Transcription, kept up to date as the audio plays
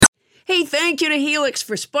Hey, thank you to Helix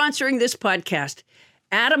for sponsoring this podcast.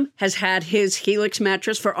 Adam has had his Helix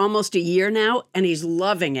mattress for almost a year now, and he's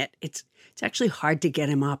loving it. It's actually hard to get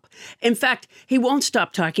him up. In fact, he won't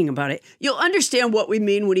stop talking about it. You'll understand what we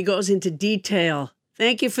mean when he goes into detail.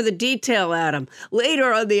 Thank you for the detail, Adam,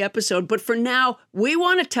 later on the episode. But for now, we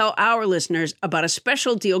want to tell our listeners about a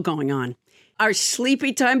special deal going on. Our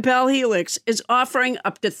Sleepy Time pal Helix is offering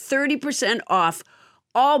up to 30% off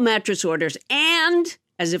all mattress orders, and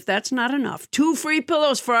as if that's not enough, 2 free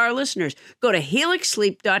pillows for our listeners. Go to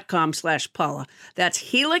helixsleep.com/Paula.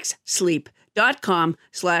 That's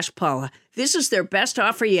helixsleep.com/Paula. This is their best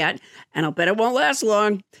offer yet, and I'll bet it won't last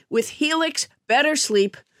long. With Helix, better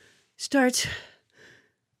sleep starts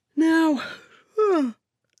now.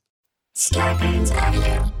 Scarpins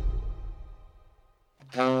Avenue.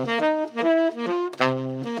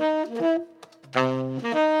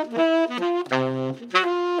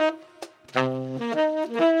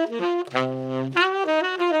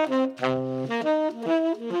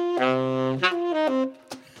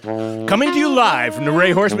 Coming to you live from the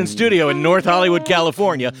Ray Horseman Studio in North Hollywood,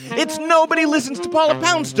 California, it's Nobody Listens to Paula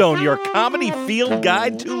Poundstone, your comedy field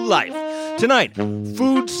guide to life. Tonight,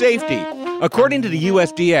 food safety. According to the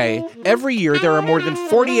USDA, every year there are more than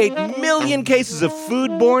 48 million cases of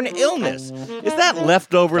foodborne illness. Is that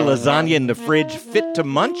leftover lasagna in the fridge fit to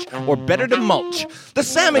munch or better to mulch? The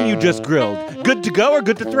salmon you just grilled, good to go or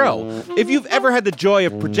good to throw? If you've ever had the joy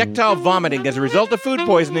of projectile vomiting as a result of food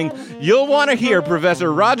poisoning, you'll want to hear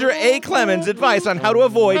Professor Roger A. Clemens' advice on how to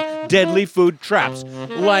avoid deadly food traps,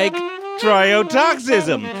 like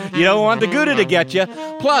triotoxism. You don't want the Gouda to get you.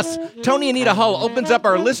 Plus, Tony Anita Hull opens up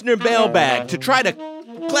our listener mailbag to try to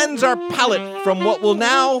cleanse our palate from what will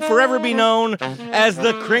now forever be known as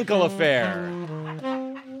the Crinkle Affair.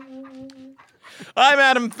 I'm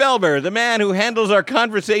Adam Felber, the man who handles our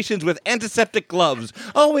conversations with antiseptic gloves,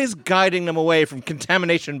 always guiding them away from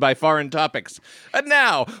contamination by foreign topics. And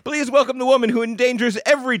now, please welcome the woman who endangers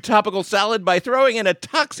every topical salad by throwing in a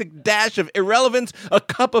toxic dash of irrelevance, a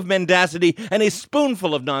cup of mendacity, and a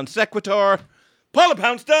spoonful of non sequitur, Paula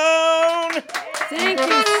Poundstone! Thank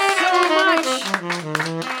you so much.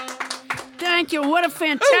 Thank you. What a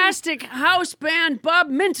fantastic house band, Bob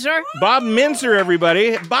Mintzer. Bob Mintzer,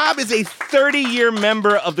 everybody. Bob is a 30-year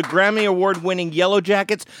member of the Grammy Award-winning Yellow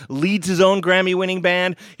Jackets, leads his own Grammy-winning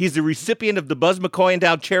band. He's the recipient of the Buzz McCoy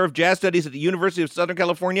Endowed Chair of Jazz Studies at the University of Southern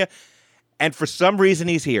California, and for some reason,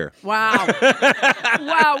 he's here. Wow.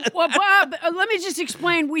 Wow. Well, Bob, let me just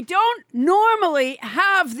explain. We don't normally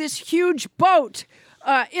have this huge boat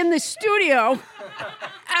in the studio.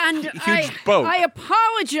 And boat. I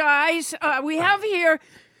apologize. We have here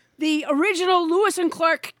the original Lewis and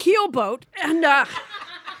Clark keel boat. And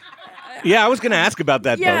yeah, I was going to ask about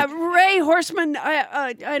that yeah, boat. Ray Horseman,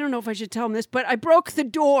 I don't know if I should tell him this, but I broke the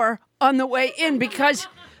door on the way in because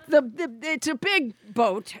it's a big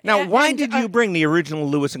boat. Now, why did you bring the original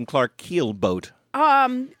Lewis and Clark keel boat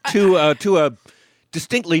to a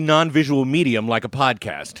distinctly non-visual medium like a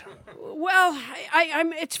podcast? Well,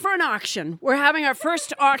 it's for an auction. We're having our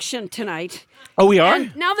first auction tonight. Oh, we are?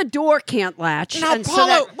 And now the door can't latch. Now, and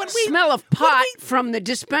Paula, so that smell of pot from the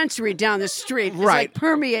dispensary down the street is like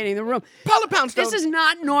permeating the room. Paula Poundstone. This is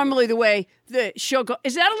not normally the way the show goes.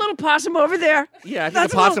 Is that a little possum over there? Yeah, I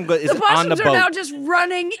think the possum is on the boat. The possums are now just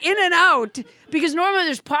running in and out because normally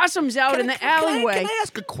there's possums out in the alleyway. Can I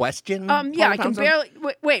ask a question? Yeah, I can barely.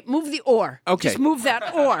 Wait, move the oar. Okay. Just move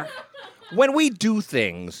that oar. When we do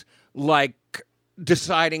things like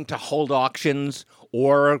deciding to hold auctions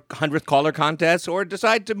or 100th caller contests or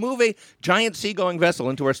decide to move a giant seagoing vessel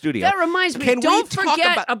into our studio. That reminds me, don't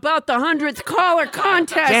forget about the 100th caller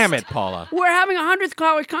contest. Damn it, Paula. We're having a 100th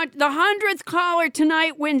caller contest. The 100th caller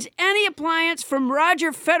tonight wins any appliance from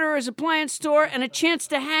Roger Federer's appliance store and a chance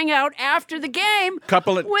to hang out after the game with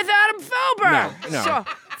Adam Felber. No. So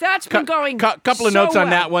that's been going couple of so notes on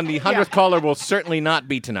well. that one. The 100th caller will certainly not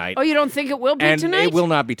be tonight. Oh, you don't think it will be tonight? And it will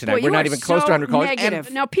not be tonight. Boy, We're not even close to 100 callers. Negative.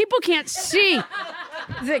 Now, people can't see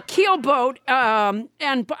the keel boat, and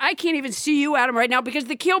I can't even see you, Adam, right now, because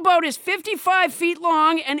the keel boat is 55 feet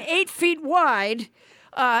long and 8 feet wide.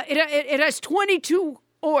 It has 22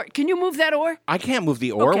 oars. Can you move that oar? I can't move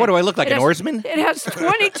the oar. Okay. What do I look like, an oarsman? It has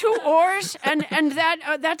 22 oars, and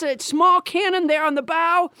that's a small cannon there on the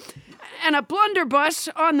bow, and a blunderbuss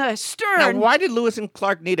on the stern. Now, why did Lewis and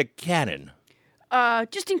Clark need a cannon?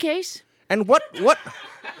 Just in case. And what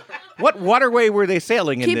waterway were they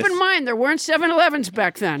sailing in this? Keep in mind, there weren't 7-Elevens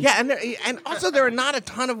back then. Yeah, and also there are not a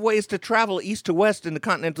ton of ways to travel east to west in the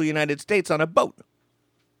continental United States on a boat.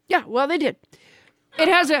 Yeah, well, they did. It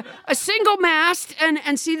has a single mast,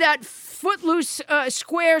 and see that footloose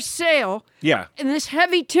square sail. Yeah. And this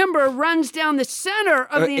heavy timber runs down the center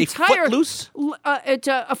of the entire... footloose? It's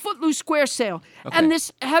a footloose square sail. Okay. And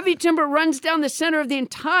this heavy timber runs down the center of the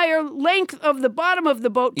entire length of the bottom of the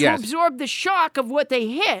boat to absorb the shock of what they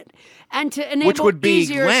hit and to enable Which would be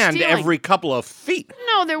easier land steering. every couple of feet.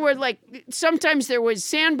 No, there were sometimes there was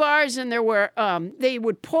sandbars and there were, they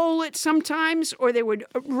would pole it sometimes or they would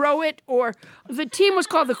row it, or the team was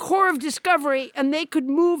called the Corps of Discovery, and they could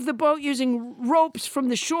move the boat using ropes from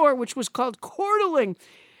the shore, which was called cordling.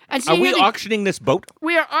 And so Are we auctioning this boat?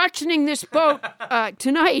 We are auctioning this boat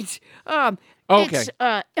tonight. Okay. It's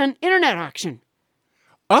an internet auction.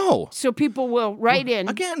 Oh. So people will write in.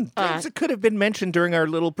 Again, things that could have been mentioned during our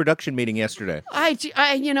little production meeting yesterday.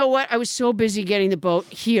 You know what? I was so busy getting the boat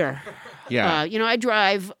here. Yeah. I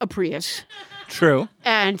drive a Prius. True.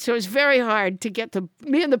 And so it's very hard to get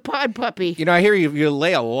me and the pod puppy. I hear you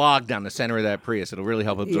lay a log down the center of that Prius. It'll really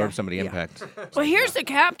help absorb some of the impact. Well, here's the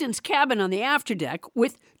captain's cabin on the afterdeck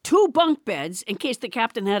with 2 bunk beds in case the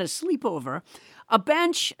captain had a sleepover, a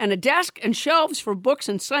bench and a desk and shelves for books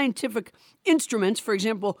and scientific instruments, for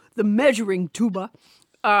example, the measuring tuba.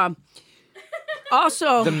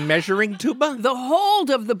 Also, the measuring tuba? The hold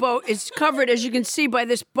of the boat is covered, as you can see, by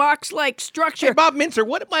this box-like structure. Hey, Bob Minzer,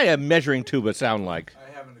 what might a measuring tuba sound like?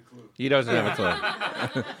 I haven't a clue. He doesn't have a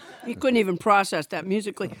clue. He couldn't even process that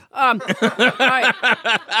musically. All right.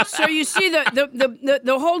 So you see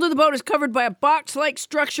the hold of the boat is covered by a box-like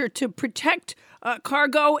structure to protect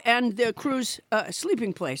cargo and the crew's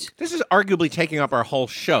sleeping place. This is arguably taking up our whole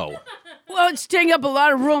show. Well, it's taking up a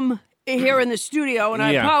lot of room here in the studio, and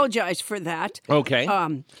I apologize for that. Okay.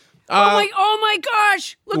 Oh my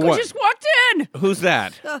gosh! Look who just walked in. Who's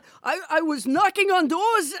that? I was knocking on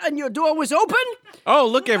doors, and your door was open. Oh,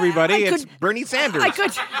 look, everybody! It's Bernie Sanders.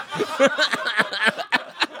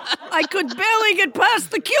 I could barely get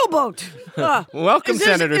past the keelboat. Welcome,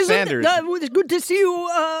 Senator Sanders. It's good to see you,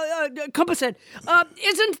 Compasshead.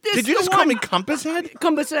 Isn't this? Did you just call me Compasshead?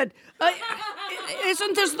 Compasshead.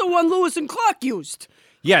 Isn't this the one Lewis and Clark used?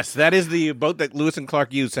 Yes, that is the boat that Lewis and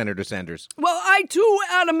Clark used, Senator Sanders. Well, I too,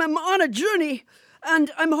 Adam, am on a journey,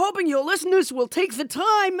 and I'm hoping your listeners will take the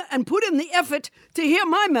time and put in the effort to hear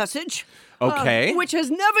my message. Okay. Which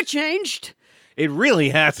has never changed. It really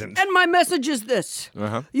hasn't. And my message is this.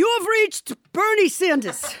 You have reached Bernie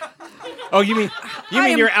Sanders. Oh, you mean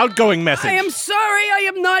your outgoing message? I am sorry I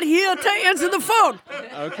am not here to answer the phone.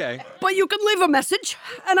 Okay. But you can leave a message,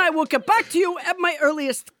 and I will get back to you at my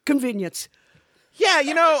earliest convenience. Yeah,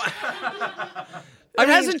 It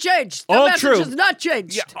hasn't changed. The all message true. has not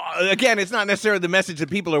changed. Yeah, again, it's not necessarily the message that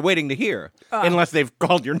people are waiting to hear, unless they've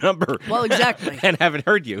called your number. Well, exactly. And haven't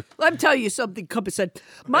heard you. Let me tell you something, Compasshead.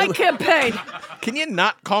 My campaign... Can you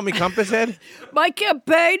not call me Compasshead? My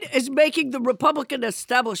campaign is making the Republican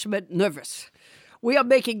establishment nervous. We are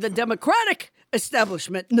making the Democratic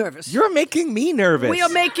establishment nervous. You're making me nervous. We are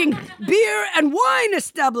making beer and wine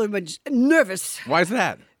establishments nervous. Why is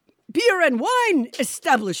that? Beer and wine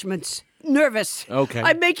establishments nervous. Okay.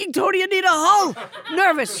 I'm making Tony Anita Hull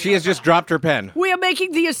nervous. She has just dropped her pen. We are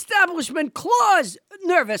making the establishment clause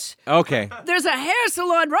nervous. Okay. There's a hair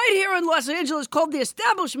salon right here in Los Angeles called The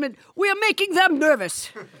Establishment. We are making them nervous.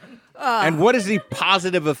 And what is the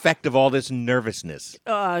positive effect of all this nervousness?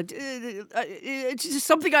 It's just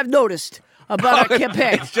something I've noticed about our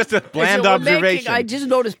campaign. It's just a bland we're observation. I just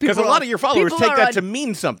noticed people. Because a lot of your followers take that to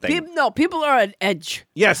mean something. People are on edge.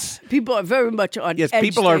 Yes. People are very much on edge. Yes,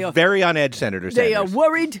 people are very on edge, Senator Sanders. They are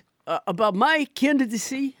worried about my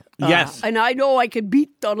candidacy. Yes. And I know I can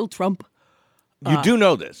beat Donald Trump. You do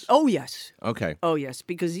know this? Oh, yes. Okay. Oh, yes,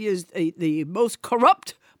 because he is the most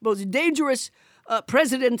corrupt, most dangerous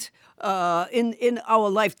president in our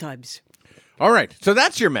lifetimes. All right. So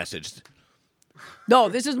that's your message. No,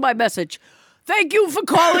 this is my message. Thank you for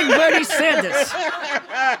calling Bernie Sanders.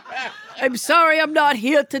 I'm sorry I'm not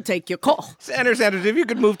here to take your call. Senator Sanders, if you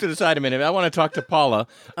could move to the side a minute. I want to talk to Paula.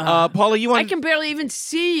 Paula, you want... I can barely even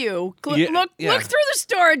see you. Look yeah. through the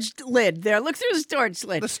storage lid there. Look through the storage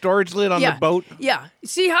lid. The storage lid on the boat? Yeah.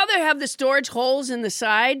 See how they have the storage holes in the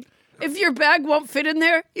side? If your bag won't fit in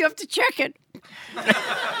there, you have to check it.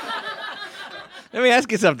 Let me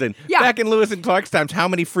ask you something. Yeah. Back in Lewis and Clark's times, how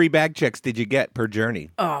many free bag checks did you get per journey?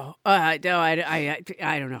 Oh, no, I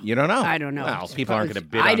don't know. You don't know? I don't know. Well, people aren't going to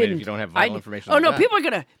bid on it if you don't have vital information. Oh, like no, that. people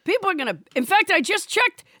are going to. In fact, I just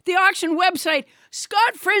checked the auction website.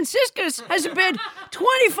 Scott Franciscus has bid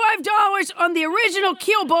 $25 on the original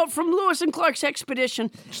keelboat from Lewis and Clark's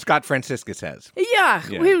expedition. Scott Franciscus has. Yeah.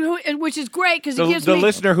 Which is great because it gives the me...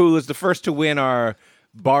 listener who was the first to win our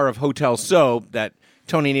bar of Hotel Soap that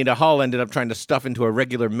Tony Anita Hull ended up trying to stuff into a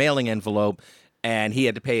regular mailing envelope and he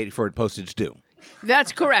had to pay for postage due.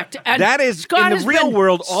 That's correct. And That is, Scott in the real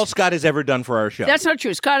world, all Scott has ever done for our show. That's not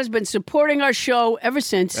true. Scott has been supporting our show ever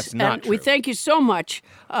since. That's not and true. We thank you so much.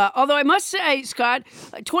 Although I must say, Scott,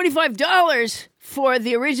 $25 for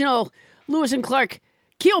the original Lewis and Clark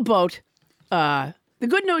keelboat. The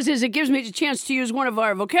good news is it gives me the chance to use one of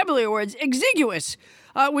our vocabulary words, exiguous,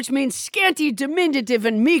 which means scanty, diminutive,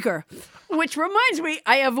 and meager. Which reminds me,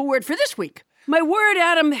 I have a word for this week. My word,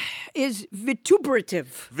 Adam, is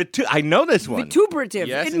vituperative. I know this one. Vituperative.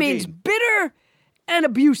 Yes, it means indeed. bitter and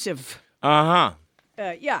abusive. Uh-huh.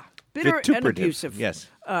 Yeah, bitter and Vituperative. abusive. Yes.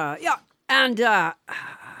 Yeah, and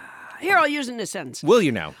here I'll use it in a sentence. Will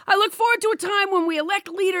you now? I look forward to a time when we elect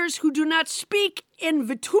leaders who do not speak in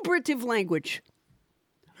vituperative language.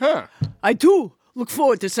 Huh. I too look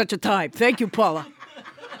forward to such a time. Thank you, Paula.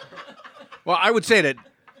 Well, I would say that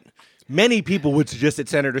many people would suggest at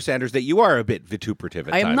Senator Sanders that you are a bit vituperative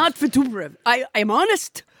at I times. am not vituperative. I am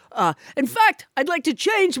honest. In fact, I'd like to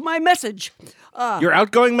change my message. Your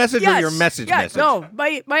outgoing message or your message yes, message? No,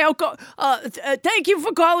 my outgo. Thank you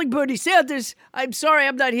for calling Bernie Sanders. I'm sorry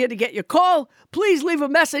I'm not here to get your call. Please leave a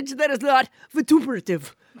message that is not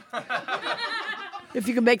vituperative. If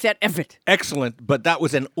you can make that effort. Excellent, but that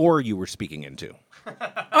was an or you were speaking into.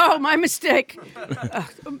 Oh, my mistake.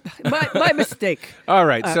 My mistake. All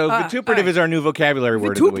right, so vituperative is our new vocabulary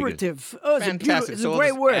word of the week. Vituperative. Oh, it's Fantastic. It's So a we'll great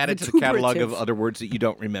just word. add it to the catalog of Vituperative. other words that you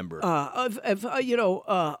don't remember. I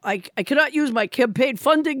cannot use my campaign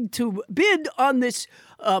funding to bid on this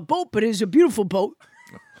boat, but it is a beautiful boat.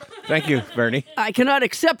 Thank you, Bernie. I cannot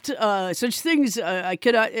accept such things. I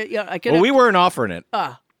cannot. I cannot. Well, we weren't offering it.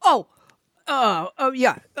 Yeah.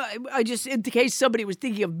 I just, in the case somebody was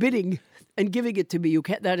thinking of bidding and giving it to me, you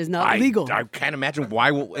can't. That is not legal. I can't imagine why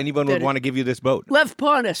anyone would want to give you this boat. Lev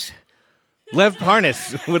Parnas. Lev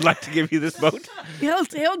Parnas would like to give you this boat.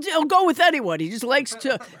 He'll go with anyone. He just likes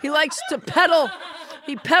to peddle.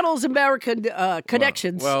 He peddles American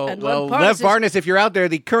connections. Well, and Lev Parnas is- Parnas, if you're out there,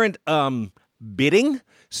 the current bidding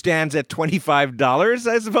stands at $25,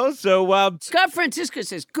 I suppose. So, Scott Francisco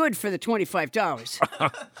says good for the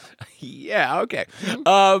 $25. yeah, okay.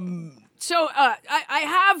 So I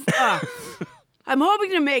have. I'm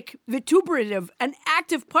hoping to make vituperative an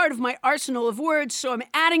active part of my arsenal of words, so I'm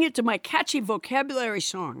adding it to my catchy vocabulary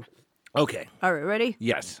song. Okay. All right, ready?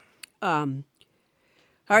 Yes. All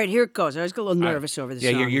right, here it goes. I was a little nervous over this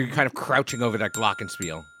Yeah, song. you're kind of crouching over that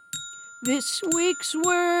glockenspiel. This week's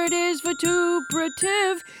word is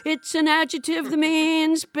vituperative. It's an adjective that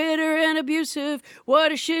means bitter and abusive.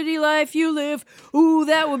 What a shitty life you live. Ooh,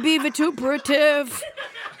 that would be vituperative.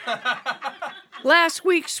 Last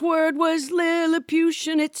week's word was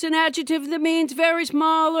Lilliputian. It's an adjective that means very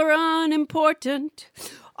small or unimportant.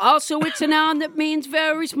 Also, it's a noun that means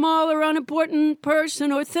very small or unimportant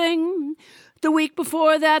person or thing. The week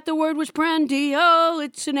before that, the word was prandial.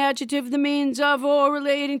 It's an adjective that means of or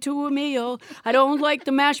relating to a meal. I don't like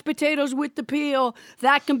the mashed potatoes with the peel.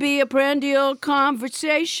 That can be a prandial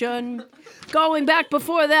conversation. Going back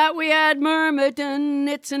before that, we had myrmidon.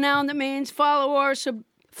 It's a noun that means follower or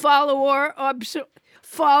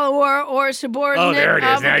subordinate Oh, there it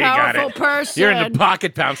is. of Now a you got powerful it. person. You're in the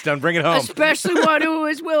pocket, Poundstone. Bring it home. Especially one who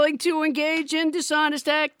is willing to engage in dishonest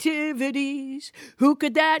activities. Who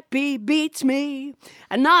could that be? Beats me.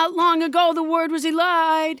 And not long ago, the word was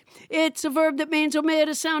elide. It's a verb that means omit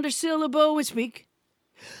a sound or syllable when speak.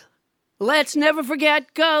 Let's never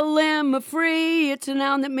forget gallimaufry. It's a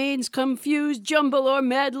noun that means confused jumble or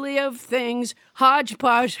medley of things.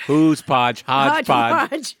 Hodgepodge. Who's Podge? Hodgepodge.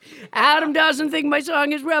 Hodgepodge. Adam doesn't think my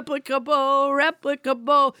song is replicable.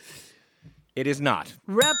 It is not.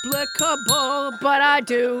 Replicable, but I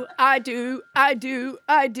do.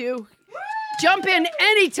 Jump in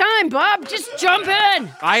anytime, Bob. Just jump in.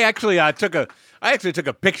 I actually took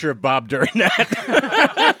a picture of Bob during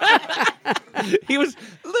that. He was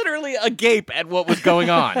literally agape at what was going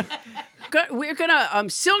on. We're gonna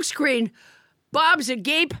silkscreen Bob's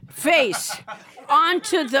agape face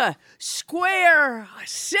onto the square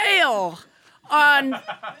sail on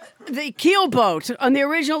the keelboat, on the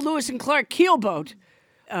original Lewis and Clark keelboat.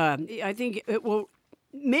 I think it will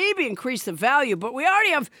maybe increase the value, but we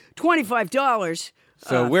already have $25.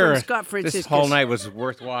 So from Scott this Franciscus. whole night was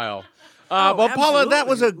worthwhile. Well, Paula, that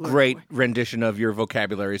was a absolutely. great rendition of your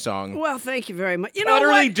vocabulary song. Well, thank you very much. You know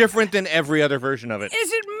Utterly what? different than every other version of it.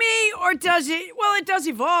 Is it me, or does it? Well, it does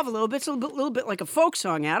evolve a little bit. It's a little bit like a folk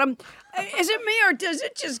song, Adam. Is it me, or does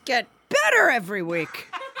it just get better every week?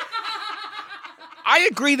 I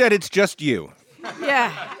agree that it's just you.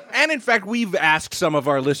 Yeah. And in fact, we've asked some of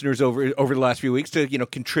our listeners over the last few weeks to,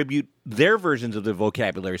 contribute their versions of the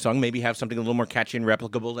vocabulary song, maybe have something a little more catchy and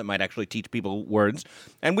replicable that might actually teach people words.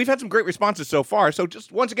 And we've had some great responses so far. So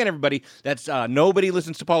just once again, everybody, that's nobody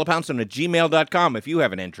listens to Paula Poundstone at gmail.com if you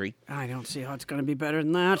have an entry. I don't see how it's going to be better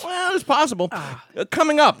than that. Well, it's possible.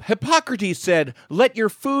 Coming up, Hippocrates said, let your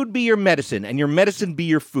food be your medicine and your medicine be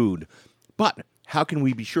your food. But how can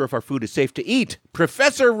we be sure if our food is safe to eat?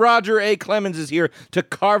 Professor Roger A. Clemens is here to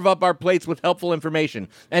carve up our plates with helpful information.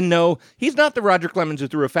 And no, he's not the Roger Clemens who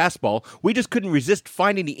threw a fastball. We just couldn't resist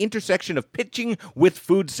finding the intersection of pitching with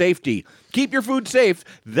food safety. Keep your food safe.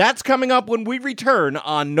 That's coming up when we return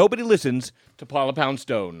on Nobody Listens to Paula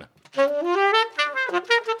Poundstone.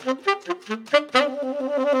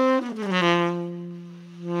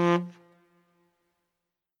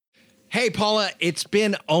 Hey, Paula, it's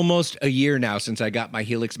been almost a year now since I got my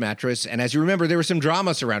Helix mattress. And as you remember, there was some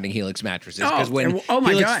drama surrounding Helix mattresses. Because when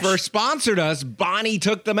Helix first sponsored us, Bonnie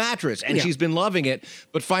took the mattress. And she's been loving it.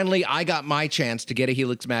 But finally, I got my chance to get a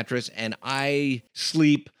Helix mattress. And I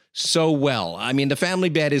sleep so well. I mean, the family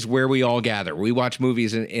bed is where we all gather. We watch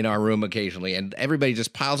movies in our room occasionally. And everybody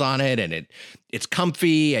just piles on it. And it's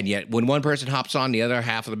comfy. And yet, when one person hops on, the other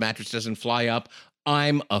half of the mattress doesn't fly up.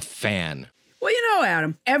 I'm a fan. Well,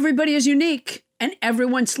 Adam, everybody is unique and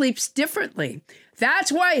everyone sleeps differently.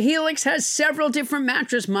 That's why Helix has several different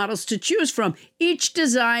mattress models to choose from, each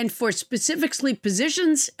designed for specific sleep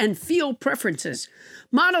positions and feel preferences.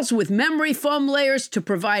 Models with memory foam layers to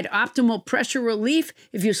provide optimal pressure relief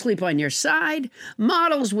if you sleep on your side.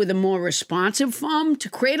 Models with a more responsive foam to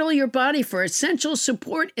cradle your body for essential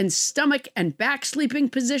support in stomach and back sleeping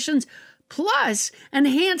positions. Plus,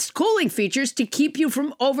 enhanced cooling features to keep you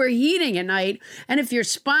from overheating at night. And if your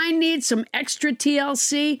spine needs some extra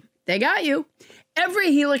TLC, they got you.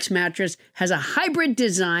 Every Helix mattress has a hybrid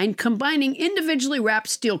design combining individually wrapped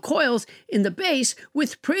steel coils in the base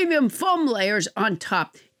with premium foam layers on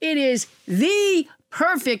top. It is the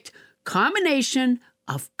perfect combination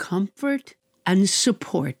of comfort and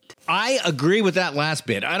support. I agree with that last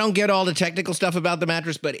bit. I don't get all the technical stuff about the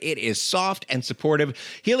mattress, but it is soft and supportive.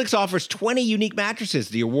 Helix offers 20 unique mattresses,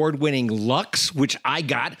 the award-winning Luxe, which I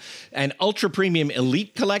got, and ultra-premium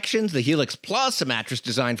Elite collections, the Helix Plus, a mattress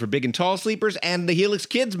designed for big and tall sleepers, and the Helix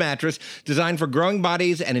Kids mattress, designed for growing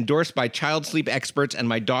bodies and endorsed by child sleep experts, and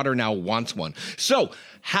my daughter now wants one. So,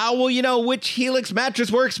 how will you know which Helix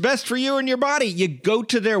mattress works best for you and your body? You go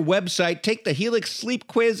to their website, take the Helix sleep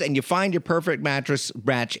quiz, and you find your perfect mattress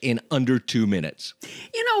match in under 2 minutes.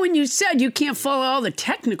 You know, when you said you can't follow all the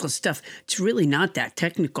technical stuff, it's really not that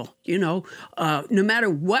technical. No matter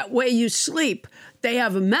what way you sleep, they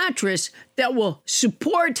have a mattress that will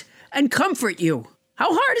support and comfort you.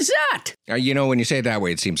 How hard is that? When you say it that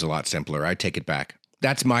way, it seems a lot simpler. I take it back.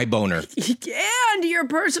 That's my boner. And your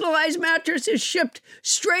personalized mattress is shipped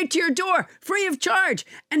straight to your door, free of charge.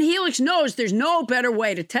 And Helix knows there's no better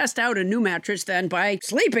way to test out a new mattress than by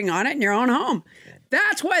sleeping on it in your own home.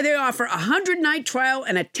 That's why they offer a 100-night trial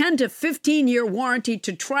and a 10 to 15-year warranty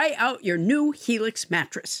to try out your new Helix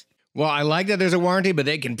mattress. Well, I like that there's a warranty, but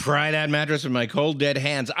they can pry that mattress with my cold, dead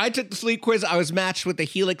hands. I took the sleep quiz. I was matched with the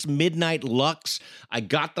Helix Midnight Luxe. I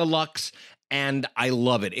got the Luxe, and I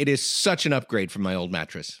love it. It is such an upgrade from my old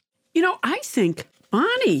mattress. I think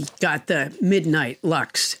Bonnie got the Midnight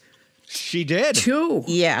Luxe. She did. Too.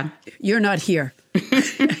 Yeah. You're not here.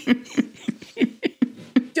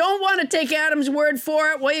 Don't want to take Adam's word for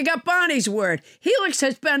it? Well, you got Bonnie's word. Helix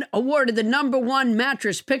has been awarded the #1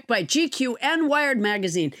 mattress picked by GQ and Wired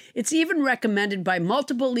magazine. It's even recommended by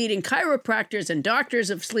multiple leading chiropractors and doctors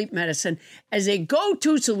of sleep medicine as a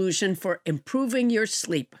go-to solution for improving your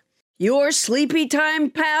sleep. Your sleepy time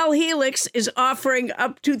pal Helix is offering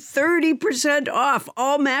up to 30% off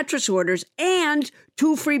all mattress orders and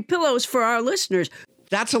 2 free pillows for our listeners.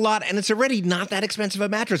 That's a lot, and it's already not that expensive a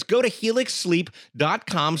mattress. Go to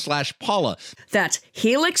helixsleep.com/Paula. That's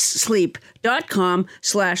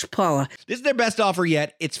helixsleep.com/Paula. This is their best offer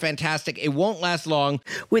yet. It's fantastic. It won't last long.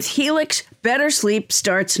 With Helix, better sleep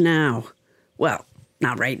starts now. Well,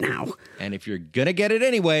 not right now. And if you're going to get it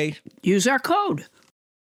anyway, use our code.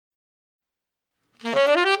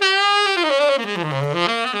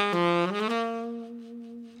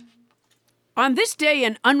 On this day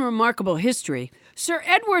in unremarkable history, Sir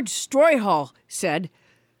Edward Stroyhall said,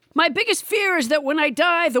 "My biggest fear is that when I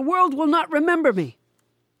die, the world will not remember me."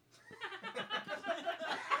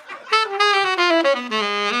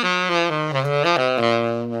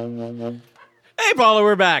 Hey, Paula,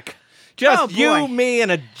 we're back. Just you, me,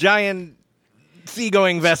 and a giant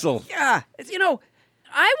seagoing vessel. Yeah,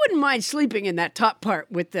 I wouldn't mind sleeping in that top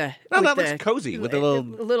part with the. No, with that the, looks cozy with a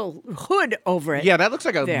little hood over it. Yeah, that looks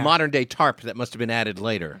like a There. modern-day tarp that must have been added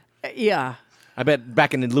later. Yeah. I bet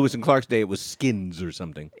back in Lewis and Clark's day it was skins or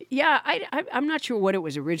something. Yeah, I'm not sure what it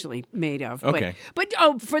was originally made of. Okay. But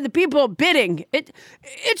for the people bidding,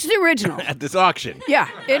 it's the original. At this auction. Yeah,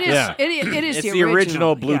 it is. Yeah. It is It's the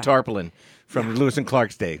original blue yeah. tarpaulin from Lewis and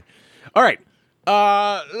Clark's day. All right.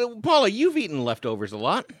 Paula, you've eaten leftovers a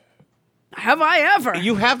lot. Have I ever?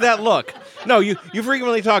 You have that look. No, you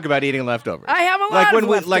frequently talk about eating leftovers. I have a lot like of when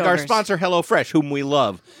we like our leftovers. sponsor HelloFresh, whom we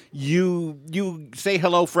love. You say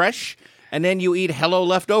HelloFresh, and then you eat Hello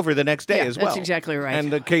leftover the next day Yeah, as well. that's exactly right.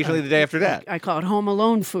 And occasionally the day after that. I call it Home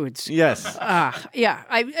Alone foods. Yes. Yeah,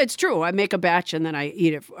 it's true. I make a batch and then I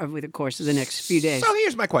eat it over the course of the next few days. So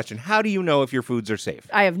here's my question: how do you know if your foods are safe?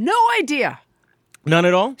 I have no idea. None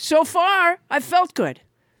at all. So far, I felt good.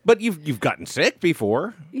 But you've gotten sick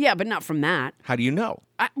before. Yeah, but not from that. How do you know?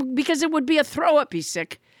 Because it would be a throw-up-y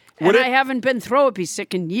sick. Would And it? I haven't been throw-up-y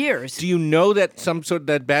sick in years. Do you know that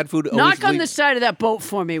that bad food always Knock on the leads- side of that boat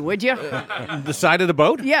for me, would you? the side of the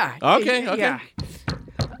boat? Yeah. Okay. Yeah.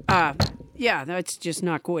 Yeah, that's just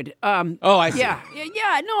not good. Oh, I see. Yeah.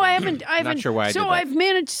 No, I haven't. Not sure why I So did that. I've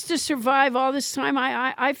managed to survive all this time.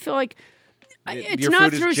 I feel like it's Your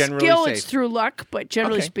not food is through generally skill; safe. it's through luck. But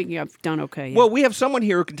generally Okay. speaking, I've done okay. Yeah. Well, we have someone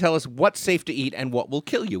here who can tell us what's safe to eat and what will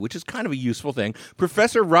kill you, which is kind of a useful thing.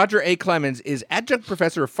 Professor Roger A. Clemens is adjunct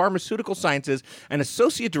professor of pharmaceutical sciences and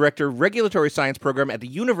associate director, regulatory science program at the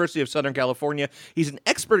University of Southern California. He's an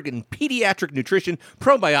expert in pediatric nutrition,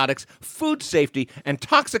 probiotics, food safety, and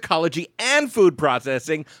toxicology and food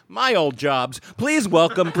processing. My old jobs. Please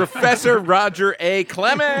welcome Professor Roger A.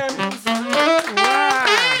 Clemens.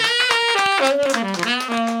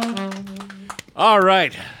 All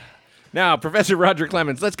right. Now, Professor Roger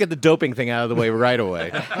Clemens, let's get the doping thing out of the way right away.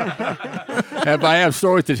 If I have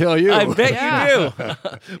stories to tell you. I bet you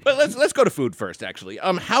do. But let's go to food first, actually.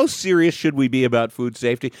 How serious should we be about food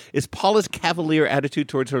safety? Is Paula's cavalier attitude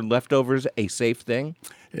towards her leftovers a safe thing?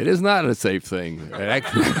 It is not a safe thing.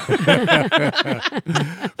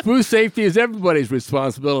 Food safety is everybody's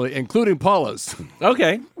responsibility, including Paula's.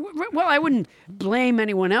 Okay. Well, I wouldn't blame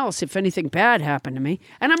anyone else if anything bad happened to me,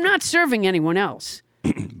 and I'm not serving anyone else.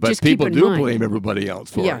 But Just keep people in do mind. blame everybody else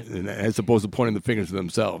for Yeah. it, as opposed to pointing the fingers at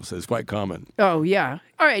themselves. It's quite common. Oh, yeah.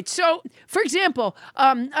 All right. So, for example,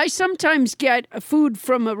 I sometimes get food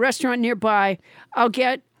from a restaurant nearby. I'll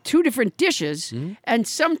get 2 different dishes, and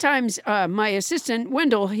sometimes my assistant,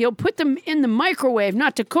 Wendell, he'll put them in the microwave,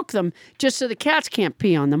 not to cook them, just so the cats can't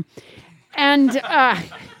pee on them. And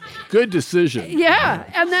Good decision. yeah,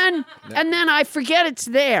 and then I forget it's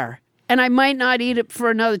there. And I might not eat it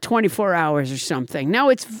for another 24 hours or something. Now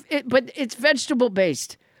but it's vegetable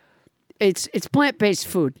based. It's plant-based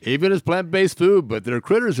food. Even as plant-based food, but there are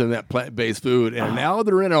critters in that plant-based food. And now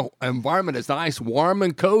they're in an environment that's nice, warm,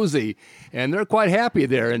 and cozy. And they're quite happy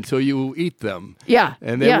there until you eat them. Yeah,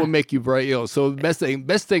 And they yeah. will make you very ill. So the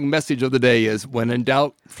best thing message of the day is, when in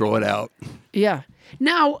doubt, throw it out. Yeah.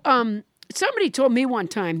 Now, somebody told me one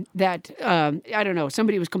time that I don't know,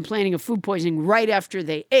 somebody was complaining of food poisoning right after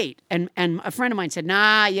they ate, and a friend of mine said,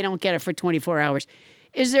 "Nah, you don't get it for 24 hours."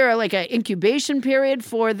 Is there like an incubation period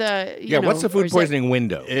for the? What's the food poisoning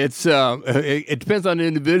window? It's it depends on the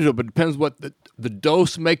individual, but it depends what the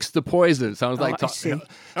dose makes the poison. It sounds like I see.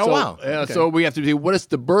 Oh, wow. Okay. So we have to see, what is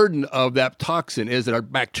the burden of that toxin? Is it a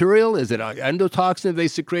bacterial? Is it an endotoxin they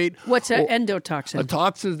secrete? What's an Or- endotoxin?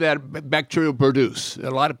 Toxins that bacteria produce.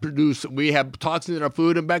 We have toxins in our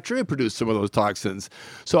food, and bacteria produce some of those toxins.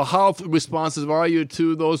 So how responsive are you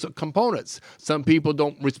to those components? Some people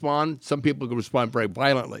don't respond. Some people can respond very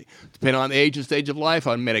violently. Depending on the age and stage of life,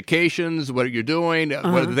 on medications, what you're doing, what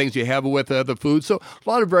are the things you have with the food. So a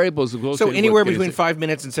lot of variables. So anywhere between 5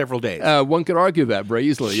 minutes and several days. One could argue that very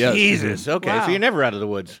easily, yes. Jesus. Okay. Wow. So you're never out of the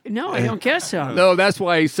woods. No, I don't guess so. No, that's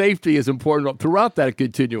why safety is important throughout that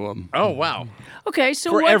continuum. Oh, wow. Okay,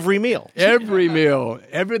 so For what? every meal. Every meal,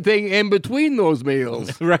 everything in between those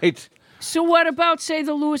meals. Right. So what about, say,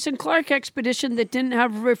 the Lewis and Clark expedition that didn't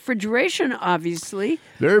have refrigeration? Obviously.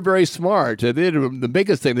 Very, very smart. They did the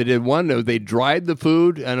biggest thing they did. One, they dried the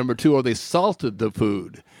food, and number 2, they salted the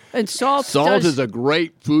food. And salt. Salt does, is a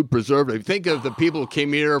great food preservative. Think of the people who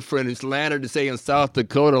came here from landed to say in South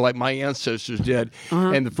Dakota, like my ancestors did.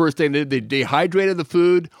 And the first thing they did, they dehydrated the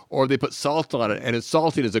food, or they put salt on it. And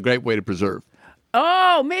salting is a great way to preserve.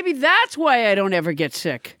 Oh, maybe that's why I don't ever get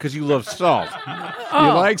sick. Because you love salt. Oh,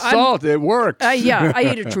 You like salt? It works. Yeah, I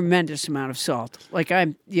eat a tremendous amount of salt. Like if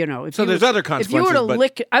So you there's were- other If you were consequences, to but-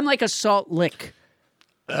 lick, I'm like a salt lick.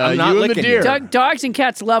 I'm not you and the licking deer. you. Dogs and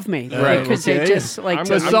cats love me because they just like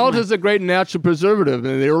The to. salt is a great natural preservative.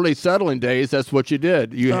 In the early settling days, that's what you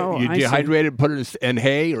did. You I see. dehydrated, put it in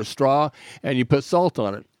hay or straw, and you put salt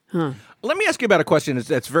on it. Let me ask you about a question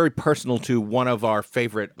that's very personal to one of our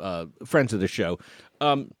favorite friends of the show,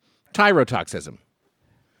 tyrotoxism.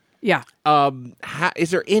 Yeah.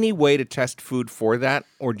 Is there any way to test food for that,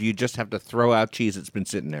 or do you just have to throw out cheese that's been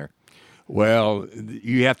sitting there? Well,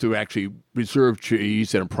 you have to actually preserve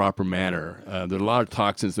cheese in a proper manner. There are a lot of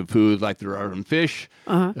toxins in food, like there are in fish.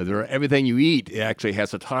 Everything you eat actually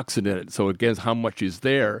has a toxin in it. So again, how much is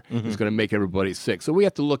there is going to make everybody sick. So we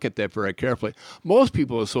have to look at that very carefully. Most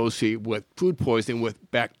people associate with food poisoning with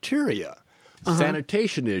bacteria,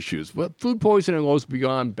 sanitation issues. But food poisoning goes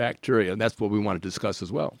beyond bacteria, and that's what we want to discuss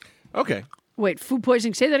as well. Okay. Wait, food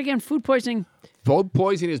poisoning. Say that again. Food poisoning. Food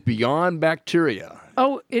poisoning is beyond bacteria.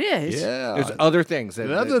 Oh, it is. Yeah. There's other things.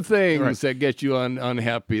 That get you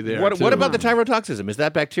unhappy there. What about the tyrotoxism? Is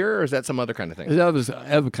that bacteria or is that some other kind of thing? There's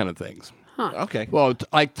other kind of things. Okay. Well,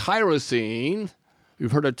 like tyrosine.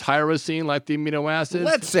 You've heard of tyrosine, like the amino acids?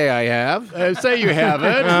 Let's say I have. Say you haven't.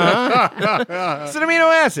 It's an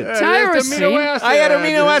amino acid. It's Tyrosine? amino acid. I had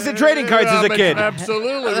amino acid trading cards as a kid.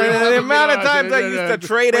 Absolutely. The amount of times I used to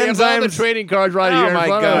trade We have all the enzymes. trading cards right Oh, here in my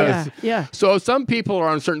front God. of us. Yeah. So some people are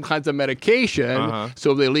on certain kinds of medication,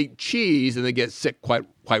 so they eat cheese and they get sick quite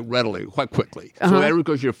readily, quite quickly. So that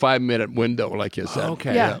goes your 5-minute window, like you said.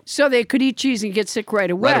 Okay. Yeah. So they could eat cheese and get sick right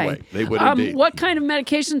away. Right away. They would indeed. What kind of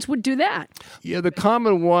medications would do that? Yeah, the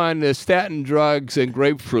common one is statin drugs and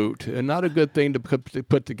grapefruit, and not a good thing to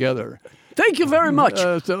put together. Thank you very much.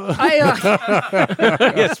 So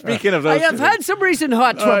Yeah, speaking of I those. have had some recent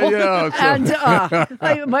heart trouble,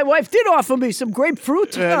 and my wife did offer me some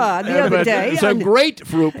grapefruit the other day. Some and-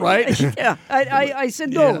 grapefruit, right? Yeah, I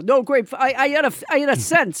said no grapefruit. I had a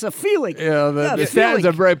sense, a feeling. Yeah, the statins feeling.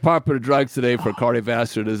 are very popular drugs today for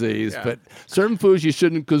cardiovascular disease, but certain foods you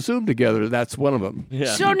shouldn't consume together. That's one of them.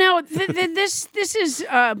 Yeah. So now this is,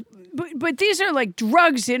 but these are like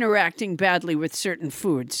drugs interacting badly with certain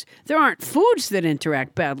foods. There aren't foods that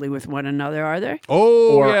interact badly with one another, are there?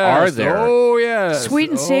 Oh, Or yes. are there? Oh, yes.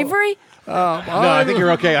 Sweet and savory? No, I think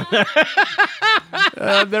you're okay on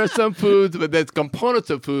that. There are some foods, but there's components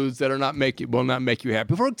of foods that will not make you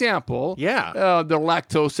happy. For example, the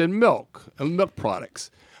lactose in milk and milk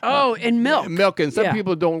products. Oh, in milk. Milk, and some Yeah.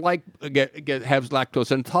 people don't like have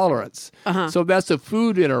lactose intolerance. So that's a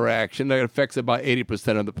food interaction that affects about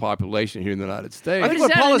 80% of the population here in the United States. I think is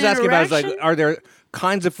what that Paul an is asking about is like, interaction? are there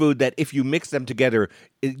kinds of food that if you mix them together,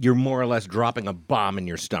 you're more or less dropping a bomb in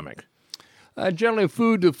your stomach? Generally,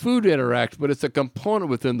 food to food interact, but it's a component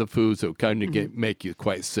within the foods that kind of make you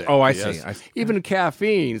quite sick. Oh, I see. Even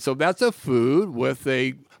caffeine. So that's a food with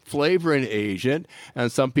a flavoring agent,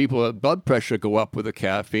 and some people have blood pressure go up with the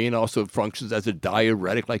caffeine. Also functions as a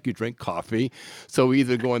diuretic, like you drink coffee. So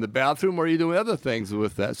either go in the bathroom or you do other things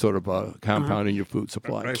with that sort of compound in your food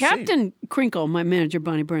supply. Captain Crinkle, my manager,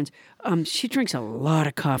 Bonnie Burns, she drinks a lot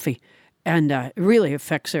of coffee, and it really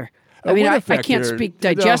affects her. I mean, I can't speak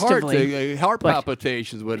digestively. Heart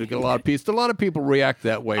palpitations would get a lot of people. A lot of people react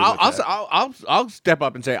that way. I'll step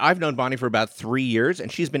up and say I've known Bonnie for about 3 years,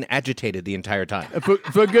 and she's been agitated the entire time.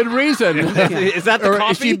 For good reason. Is that the Or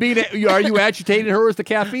coffee? are you agitating her, or is the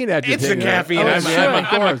caffeine agitating It's the her? caffeine. Oh, I'm, sure.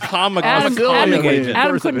 I'm a calming Adam- agent.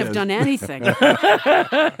 Adam Of course couldn't it have is. done anything.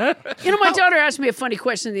 My daughter asked me a funny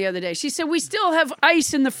question the other day. She said, "We still have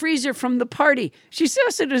ice in the freezer from the party." She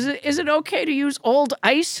says, "Is it okay to use old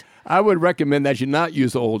ice?" I would recommend that you not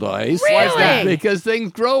use old ice. Really? Why is that? Because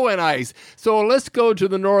things grow in ice. So let's go to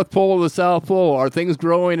the North Pole or the South Pole. Are things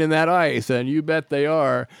growing in that ice? And you bet they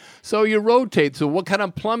are. So you rotate. So what kind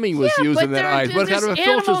of plumbing was used in that ice? What kind of filters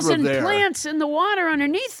animals were and there? plants in the water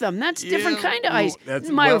underneath them. That's different Yeah, kind of well, ice.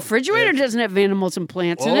 that's- My well, refrigerator doesn't have animals and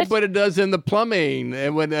plants in Oh, it. but it does in the plumbing,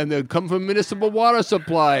 and they come from municipal water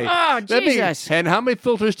supply. Oh, That means- Jesus. and how many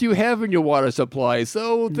filters do you have in your water supply?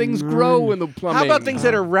 So things grow in the plumbing. How about things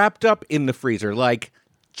that are wrapped up in the freezer, like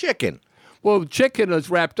chicken? Well, chicken is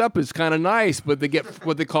wrapped up is kind of nice, but they get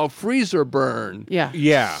what they call freezer burn. Yeah.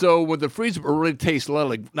 Yeah. So when the freezer burn really tastes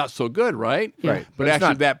not so good, right? Yeah. Right. But It's actually,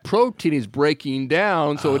 not- that protein is breaking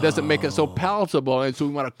down, so it doesn't make it so palatable. And so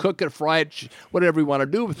we want to cook it, fry it, whatever we want to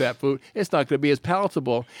do with that food. It's not going to be as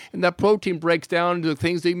palatable, and that protein breaks down into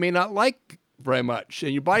things that you may not like very much.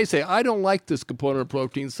 And your body say, I don't like this component of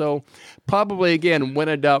protein. So probably, again, when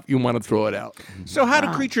in doubt, you want to throw it out. So how do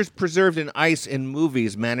creatures preserved in ice in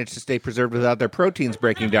movies manage to stay preserved without their proteins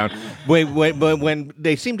breaking down when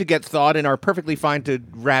they seem to get thawed and are perfectly fine to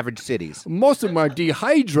ravage cities? Most of them are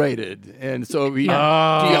dehydrated. And so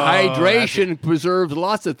dehydration preserves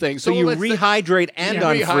lots of things. So you let's say- rehydrate and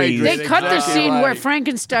unfreeze. They cut the Exactly scene where right.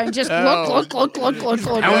 Frankenstein just look.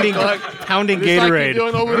 Pounding Just like Gatorade.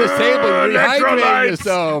 you're doing over this table, you're rehydrating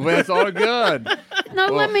yourself. It's all good. Now,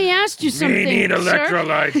 let me ask you something, sir.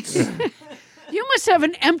 electrolytes. You must have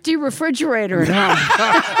an empty refrigerator at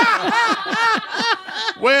home.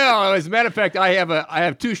 Well, as a matter of fact, I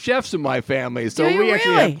have two chefs in my family, so Do you we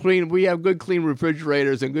actually really? we have good clean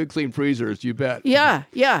refrigerators and good clean freezers. You bet. Yeah.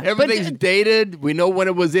 Everything's dated. We know when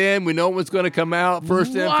it was in. We know what's going to come out.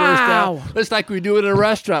 First in, first out. Wow. Just like we do it in a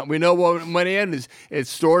restaurant. We know what went in. It's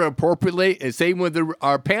stored appropriately. And same with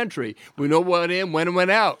our pantry. We know what went in, when it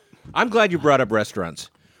went out. I'm glad you brought up restaurants.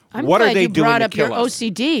 I'm What glad are they you doing brought to up your kill us?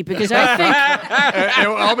 OCD because I think,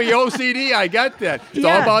 And I'll be OCD. I got that. It's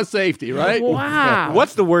all Yeah. about safety, right? wow.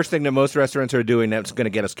 What's the worst thing that most restaurants are doing that's going to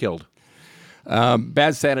get us killed?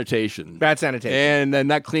 Bad sanitation. Bad sanitation. And then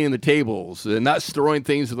not cleaning the tables and not storing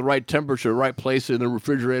things at the right temperature, right place in the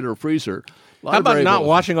refrigerator or freezer. How about not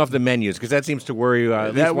washing off the menus? Because that seems to worry at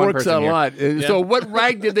least That one works person a here. lot. And So what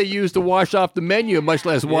rag did they use to wash off the menu, much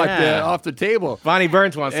less wash off the table? Bonnie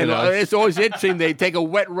Burns wants to And know. it's always interesting. They take a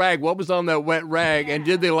wet rag. What was on that wet rag? And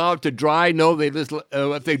did they allow it to dry? No, they just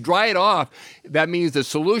if they dry it off, that means the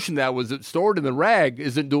solution that was stored in the rag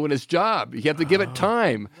isn't doing its job. You have to give it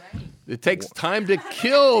time. It takes time to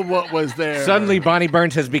kill what was there. Suddenly, Bonnie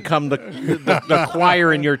Burns has become the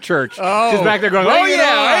choir in your church. Oh, She's back there going, bring oh, it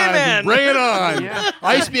yeah, on. amen. Bring it on.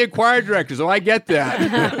 I used to be a choir director, so I get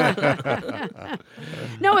that.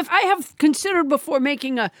 No, if I have considered before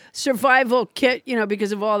making a survival kit,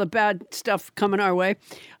 because of all the bad stuff coming our way.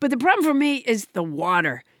 But the problem for me is the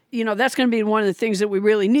water. That's going to be one of the things that we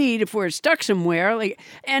really need if we're stuck somewhere.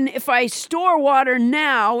 And if I store water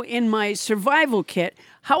now in my survival kit,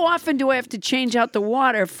 how often do I have to change out the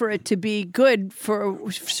water for it to be good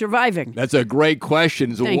for surviving? That's a great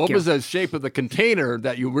question. So Thank what you. was the shape of the container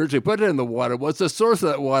that you originally put in the water? What's the source of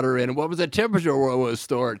that water in? What was the temperature where it was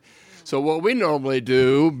stored? So what we normally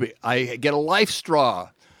do, I get a life straw.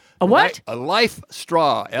 A what? A life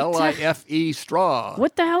straw. L-I-F-E straw.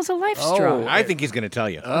 What the hell's a life straw? I think he's going to tell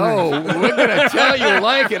you. Oh, we're going to tell you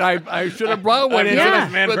like it. I should have brought one in. Yeah.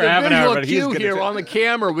 Man But for the half an visual hour, but he's cue gonna here tell- on the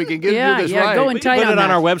camera, we can do Yeah, this yeah, right. go and tight Put on it on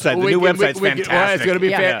that. our website. The We new can- website's we can- fantastic. it's going to be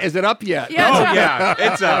Yeah. Is it up yet? Yeah, Oh, yeah.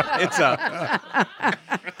 It's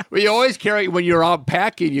up. Well, you always carry, when you're out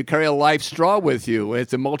packing, you carry a life straw with you.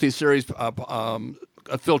 It's a multi-series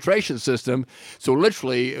a filtration system. So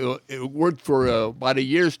literally, it worked for about a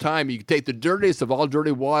year's time. You can take the dirtiest of all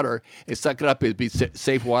dirty water and suck it up. It'd be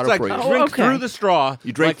safe water It's like for you. drink okay. through the straw.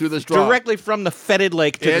 You drink like through the straw. Directly from the fetid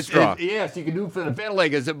lake to the straw. Yes, you can do it for the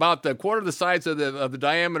ventilator. It's about the quarter of the size of the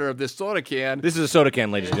diameter of this soda can. This is a soda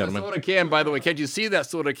can, ladies and The gentlemen. soda can, by the way, can't you see that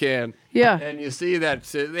soda can? Yeah. And you see that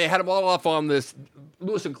they had them all off on this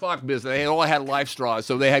Lewis and Clark business. They all had life straws,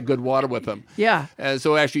 so they had good water with them. Yeah. And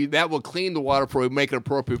so actually, that will clean the water for you, make it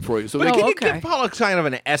appropriate for you. So But they can you okay. give Paula kind of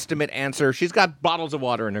an estimate answer? She's got bottles of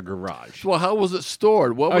water in her garage. well, how was it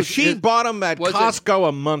stored? What was She bought them at was it- Costco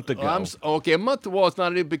a month ago. Okay, a month ago it's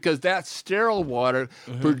not because that sterile water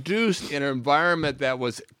produced in an environment that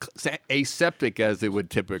was aseptic, as they would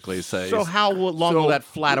typically say. So how long will that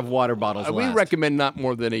flat of water bottles we last? recommend not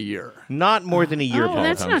more than a year. Not more than a year, Oh, Paula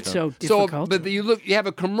that's not Poundstone. so So, difficult. but you have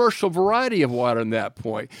a commercial variety of water in that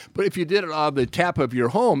point. But if you did it out of the tap of your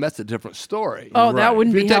home, that's a different story. Oh, that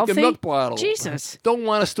wouldn't if you be take healthy? a milk bottle, Jesus. don't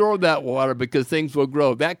want to store that water because things will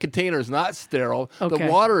grow. That container is not sterile. Okay.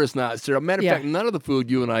 The water is not sterile. Matter of Yeah. fact, none of the food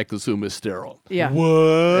you and I consume is sterile. Yeah.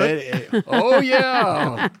 Oh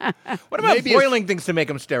yeah. What about Maybe it's- boiling things to make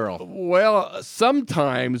them sterile? Well,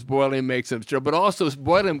 sometimes boiling makes them sterile, but also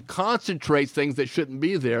boiling concentrates things that shouldn't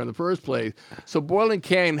be there in the first place. So boiling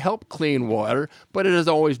can help clean water, but it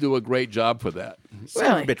doesn't always do a great job for that. Son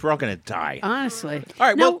of a Really? bitch, we're all going to die. Honestly. All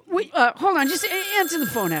right, Now, hold on. Just answer the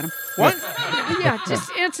phone, Adam. What? Yeah,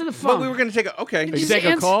 just answer the phone. But we were going to take a... Okay. you Just take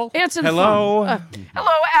a call? Answer the Hello? phone.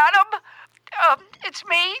 Hello, Adam. It's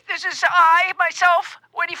me. This is myself,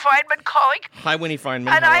 Winnie Feynman calling. Hi, Winnie Feynman.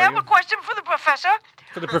 And How I are have you? a question for the professor.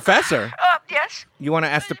 For the professor? Yes? You want to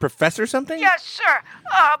ask the professor something? Yes, sir.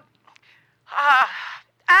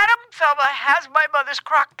 Adam Felber has my mother's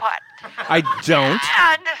crock pot. I don't.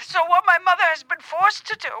 And so what my mother has been forced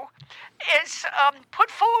to do is put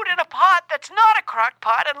food in a pot that's not a crock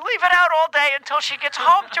pot and leave it out all day until she gets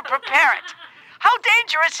home to prepare it. How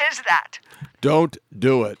dangerous is that? Don't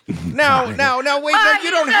do it. Now, wait, no, Mom,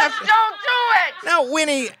 you don't he have says to. don't do it. Now,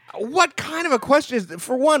 Winnie, what kind of a question is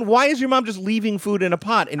for one, why is your mom just leaving food in a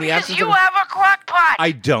pot in the Because absence you of... have a crock pot.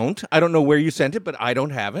 I don't know where you sent it, but I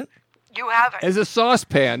don't have it. You have it. As a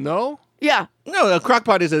saucepan, no? Yeah. No, a crock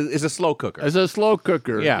pot is a slow cooker. As a slow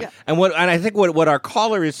cooker. Yeah. And I think what our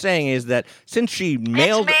caller is saying is that since she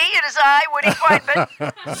mailed It's me. It is I, Woody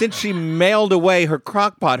Feynman. since she mailed away her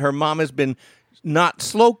crock pot, her mom has been not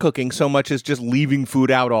slow cooking so much as just leaving food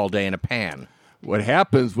out all day in a pan. What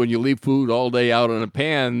happens when you leave food all day out in a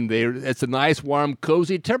pan, it's a nice, warm,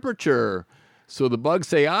 cozy temperature. So the bugs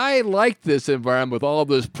say, I like this environment with all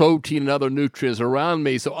this protein and other nutrients around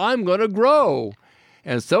me, so I'm going to grow.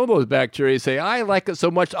 And some of those bacteria say, I like it so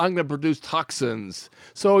much, I'm going to produce toxins.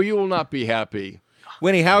 So you will not be happy.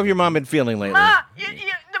 Winnie, how have your mom been feeling lately? Ma,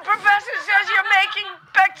 the professor says you're making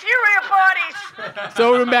bacteria parties.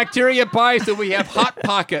 So in bacteria pie, so we have hot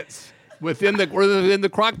pockets within the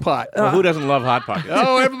crock pot. Well, who doesn't love Hot Pockets?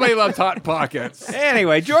 Oh, everybody loves hot pockets.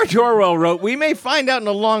 Anyway, George Orwell wrote, we may find out in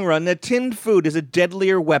the long run that tinned food is a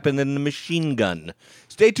deadlier weapon than the machine gun.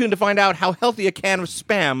 Stay tuned to find out how healthy a can of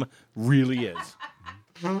Spam really is.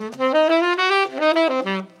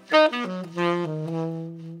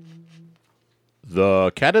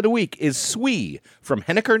 The cat of the week is Swee from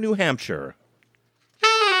Henniker, New Hampshire.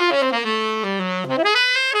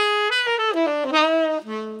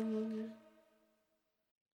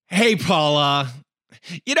 Hey, Paula.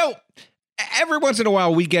 You know, every once in a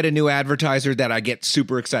while we get a new advertiser that I get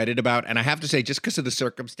super excited about. And I have to say, just because of the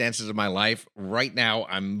circumstances of my life, right now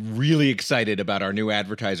I'm really excited about our new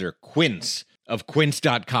advertiser, Quince, of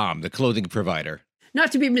Quince.com, the clothing provider.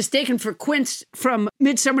 Not to be mistaken for Quince from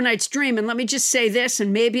Midsummer Night's Dream. And let me just say this,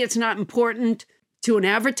 and maybe it's not important to an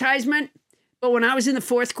advertisement, but when I was in the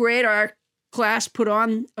 4th grade, our class put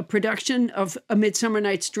on a production of A Midsummer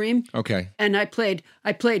Night's Dream. Okay. And I played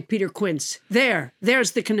Peter Quince.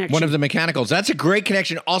 There's the connection. One of the mechanicals. That's a great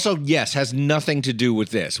connection. Also, yes, has nothing to do with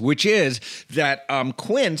this, which is that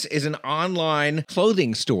Quince is an online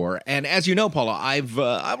clothing store. And as you know, Paula, I've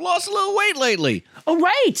lost a little weight lately. Oh,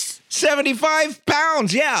 right. 75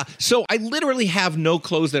 pounds, yeah. So I literally have no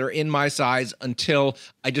clothes that are in my size until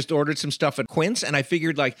I just ordered some stuff at Quince, and I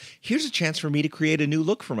figured, like, here's a chance for me to create a new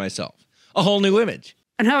look for myself. A whole new image.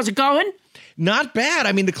 And how's it going? Not bad.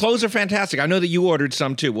 I mean, the clothes are fantastic. I know that you ordered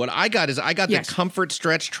some too. What I got is Yes. the Comfort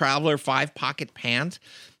Stretch Traveler 5-pocket pants.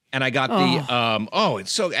 And I got and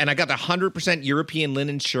I got the 100% European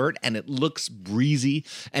linen shirt, and it looks breezy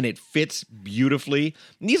and it fits beautifully.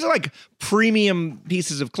 And these are like premium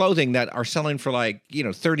pieces of clothing that are selling for like,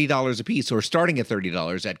 $30 a piece or starting at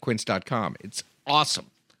 $30 at quince.com. It's awesome.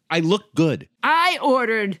 I look good. I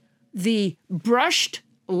ordered the brushed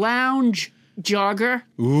lounge jogger.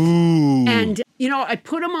 Ooh. And, I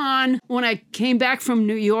put them on when I came back from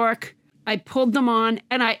New York. I pulled them on,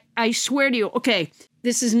 and I swear to you, okay,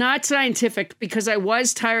 this is not scientific because I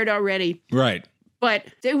was tired already, Right. but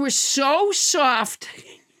they were so soft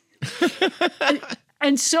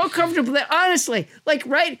and so comfortable that honestly, like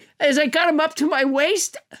right as I got them up to my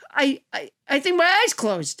waist, I think my eyes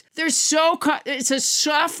closed. They're so, it's a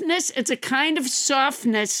softness, it's a kind of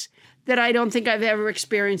softness that I don't think I've ever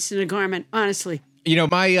experienced in a garment, honestly.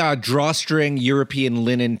 My drawstring European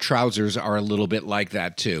linen trousers are a little bit like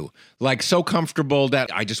that too. Like so comfortable that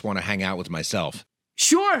I just want to hang out with myself.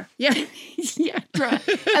 Sure. Yeah. Yeah.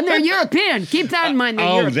 And they're European. Keep that in mind.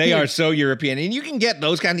 They are so European. And you can get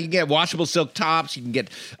those kinds. You can get washable silk tops. You can get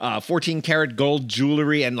 14 karat gold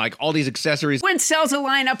jewelry and like all these accessories. Quince sells a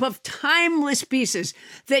lineup of timeless pieces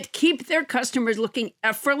that keep their customers looking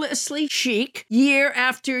effortlessly chic year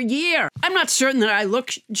after year. I'm not certain that I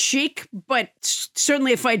look chic, but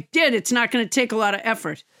certainly if I did, it's not going to take a lot of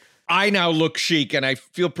effort. I now look chic and I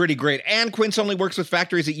feel pretty great. And Quince only works with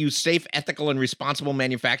factories that use safe, ethical, and responsible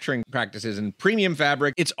manufacturing practices and premium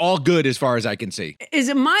fabric. It's all good as far as I can see. Is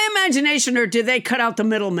it my imagination or did they cut out the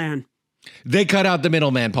middleman? They cut out the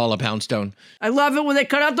middleman, Paula Poundstone. I love it when they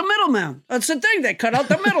cut out the middleman. That's the thing. They cut out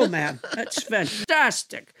the middleman. That's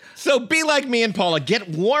fantastic. So be like me and Paula. Get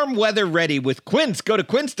warm weather ready with Quince. Go to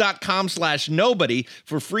quince.com/nobody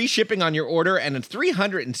for free shipping on your order and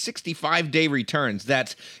 365-day returns.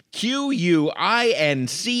 That's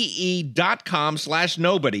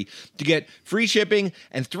QUINCE.com/nobody to get free shipping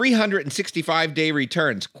and 365-day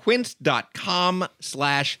returns.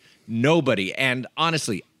 Quince.com/nobody. And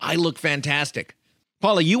honestly, I look fantastic.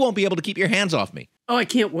 Paula, you won't be able to keep your hands off me. Oh, I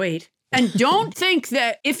can't wait. And don't think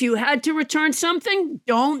that if you had to return something,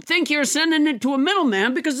 don't think you're sending it to a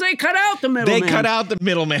middleman because they cut out the middleman. They cut out the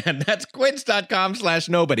middleman. That's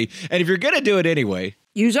quince.com/nobody. And if you're going to do it anyway,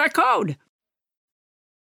 use our code.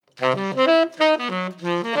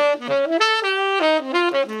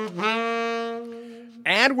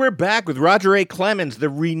 And we're back with Roger A. Clemens, the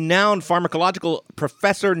renowned pharmacological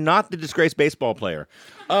professor, not the disgraced baseball player.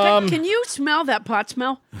 Can you smell that pot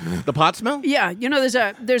smell? The pot smell? Yeah, you know,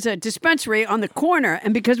 there's a dispensary on the corner,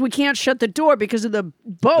 and because we can't shut the door because of the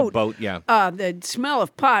boat, the smell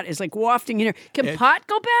of pot is like wafting in here. Can pot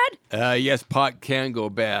go bad? Yes, pot can go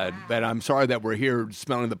bad, but I'm sorry that we're here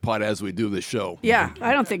smelling the pot as we do the show. Yeah,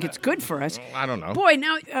 I don't think it's good for us. I don't know. Boy,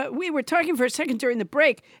 now we were talking for a second during the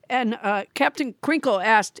break, and Captain Crinkle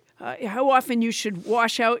asked how often you should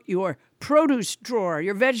wash out your produce drawer,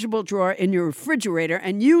 your vegetable drawer in your refrigerator,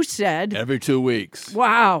 and you said Every 2 weeks.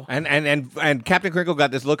 wow. And Captain Crinkle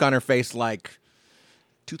got this look on her face like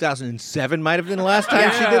 2007 might have been the last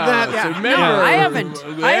time she did that. Yeah. So No, I haven't.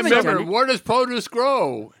 I haven't done Remember, it. where does produce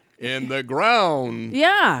grow? In the ground.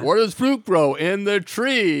 Yeah. Where does fruit grow? In the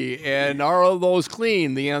tree. And are all those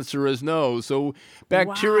clean? The answer is no. So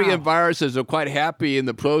bacteria Wow. and viruses are quite happy in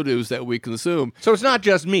the produce that we consume. So it's not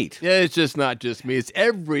just meat. Yeah, it's just not just me. It's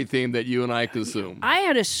everything that you and I consume. I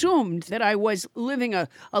had assumed that I was living a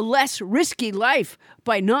less risky life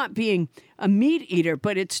by not being a meat eater,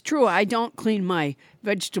 but it's true. I don't clean my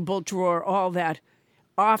vegetable drawer all that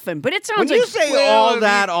often. But it sounds When like you say Well, all if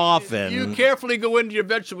that you- often, You carefully go into your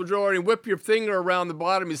vegetable drawer and whip your finger around the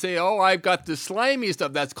bottom and say, oh, I've got the slimy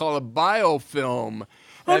stuff. That's called a biofilm.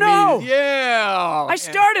 Oh, That no. means- yeah. I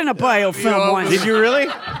starred in a biofilm know, once. did you really?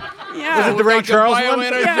 Yeah. Was it the Ray We're talking Charles one?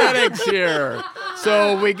 bioenergetics here.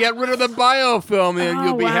 So we get rid of the biofilm and Oh,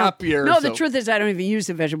 you'll be wow. happier. No, the So- truth is I don't even use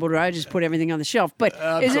the vegetable drawer. I just put everything on the shelf. But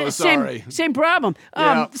I'm is so it sorry. same problem?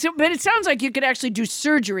 Yeah. But it sounds like you could actually do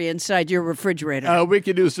surgery inside your refrigerator. We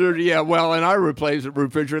can do surgery. Yeah, well, in our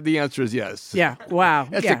refrigerator, the answer is yes. Yeah. Wow.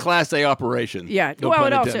 That's yeah. a Class A operation. Yeah. No well,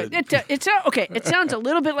 pun it also intended. it's okay. It sounds a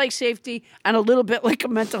little bit like safety and a little bit like a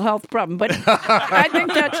mental health problem, but I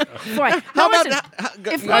think that's fine. How Now, about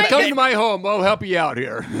listen, if Now my- come to my home. I'll help you out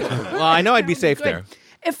here. Well, I know I'd be safe Good. there.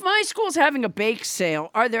 If my school's having a bake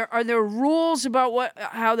sale, are there rules about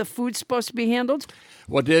how the food's supposed to be handled?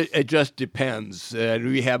 Well, it just depends.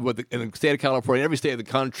 We have in the state of California, every state of the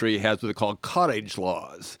country has what they call cottage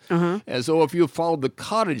laws. And so if you follow the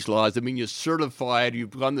cottage laws, I mean, you're certified,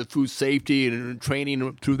 you've gone the food safety and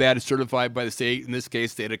training through that is certified by the state, in this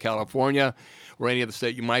case, state of California, or any other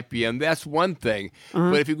state you might be in. That's one thing.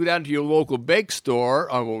 But if you go down to your local bake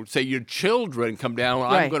store, or say your children come down,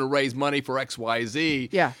 I'm Right. going to raise money for XYZ.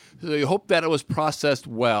 Yeah. So you hope that it was processed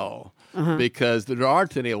well. Because there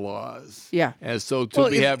aren't any laws. Yeah. And so to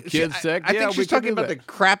we have kids sick, I yeah, think we she's can talking do about the that.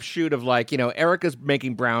 crapshoot of like, Erica's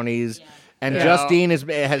making brownies. And Yeah. Justine has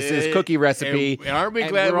his cookie recipe. And aren't we and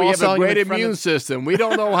glad we're we all have a selling them great in front immune of- system? We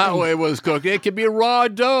don't know how it was cooked. It could be raw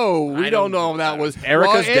dough. We don't know if that was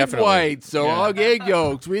Erica's raw egg definitely. whites or raw egg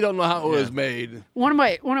yolks. We don't know how it was made. One of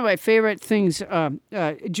my favorite things,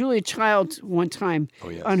 Julia Childs one time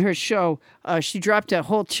yes. on her show, she dropped a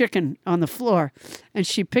whole chicken on the floor, and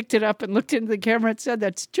she picked it up and looked into the camera and said,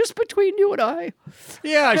 "That's just between you and I."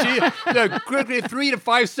 Yeah, quickly 3 to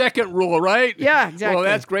 5 second rule, right? Yeah, exactly. Well,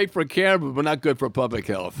 that's great for camera, but not good for public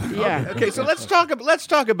health. Yeah. Okay, so let's talk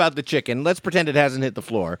about the chicken. Let's pretend it hasn't hit the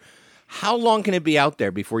floor. How long can it be out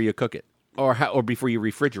there before you cook it, or before you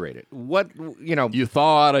refrigerate it? You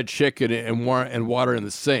thaw out a chicken and water in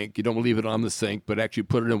the sink. You don't leave it on the sink, but actually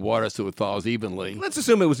put it in water so it thaws evenly. Let's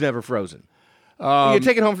assume it was never frozen. You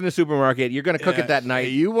take it home from the supermarket. You're going to cook it that night.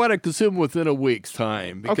 You want to consume within a week's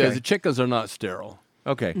time because Okay. the chickens are not sterile.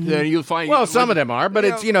 Okay. Then you'll find. Well, some of them are, but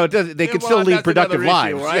it's they could still lead that's productive another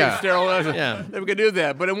lives. issue, right? Yeah. Sterile. Yeah. We can do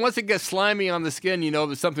that, but then once it gets slimy on the skin,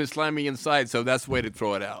 there's something slimy inside, so that's the way to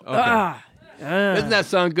throw it out. Doesn't that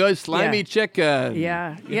sound good? Slimy Yeah. chicken.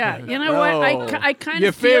 Yeah. You know what? I kind of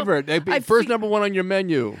Your favorite. I First feel- number one on your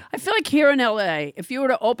menu. I feel like here in LA, if you were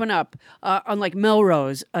to open up on like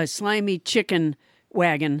Melrose a slimy chicken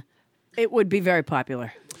wagon, it would be very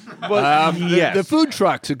popular. Yes. The food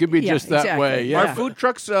trucks, it could be Yeah, just that exactly. way. Yeah. Are food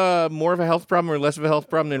trucks more of a health problem or less of a health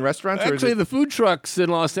problem than restaurants? or is Actually, it- the food trucks in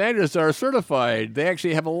Los Angeles are certified. They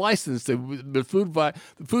actually have a license. The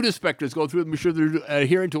food inspectors go through and make sure they're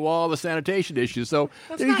adhering to all the sanitation issues. So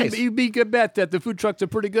nice. you'd be good bet that the food trucks are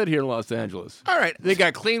pretty good here in Los Angeles. All right. They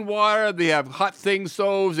got clean water. They have hot thing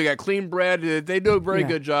stoves. They got clean bread. They do a very Yeah.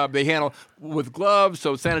 good job. They handle with gloves,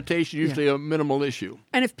 so sanitation usually a minimal issue.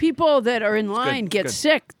 And if people that are in line get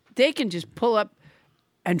sick, they can just pull up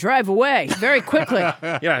and drive away very quickly.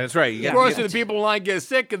 Yeah, that's right. Of course, the people in line get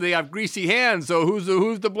sick and they have greasy hands. So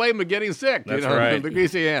who's to blame of getting sick? That's right. The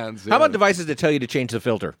greasy hands. How about devices that tell you to change the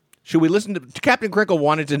filter? Should we listen to Captain Crinkle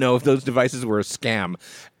wanted to know if those devices were a scam.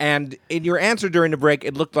 And in your answer during the break,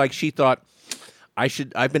 it looked like she thought,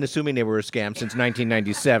 I've been assuming they were a scam since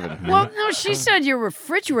 1997. Well, no, she said your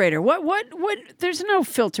refrigerator. What? There's no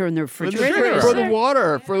filter in the refrigerator. is For there?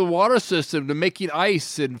 the water system, to making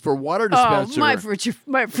ice and for water Oh, dispenser.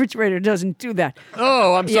 my refrigerator doesn't do that.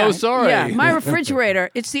 Oh, I'm so sorry. Yeah, my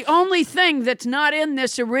refrigerator. It's the only thing that's not in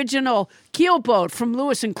this original keelboat from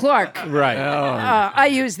Lewis and Clark. Right. I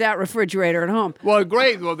use that refrigerator at home. Well,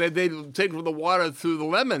 great. Well, they take the water through the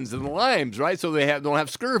lemons and the limes, right? So they don't have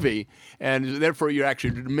scurvy, and therefore you're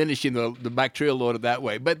actually diminishing the bacterial load that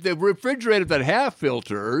way. But the refrigerators that have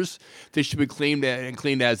filters, they should be cleaned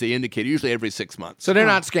as they indicate, usually every 6 months. So they're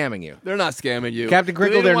not scamming you. They're not scamming you, Captain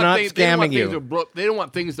Crinkle, they're not scamming you. They don't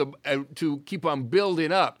want things to keep on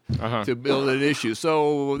building up to build an issue.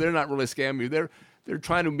 So they're not really scamming you. They're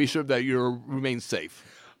trying to be sure that you remain safe.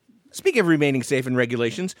 Speaking of remaining safe and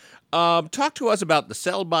regulations, talk to us about the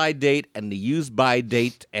sell-by date and the use-by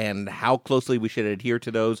date and how closely we should adhere to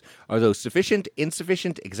those. Are those sufficient,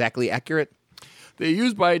 insufficient, exactly accurate? The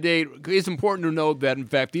use-by date, it's important to note that, in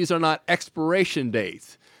fact, these are not expiration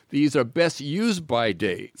dates. These are best use-by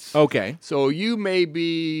dates. Okay. So you may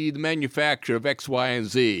be the manufacturer of X, Y, and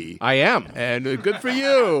Z. I am. And good for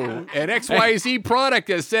you. An X, Y, Z product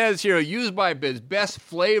that says here, use-by, best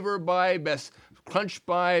flavor by, best crunch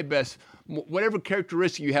by, best whatever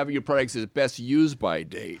characteristic you have in your products is best used by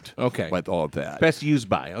date. Okay. With all of that. Best used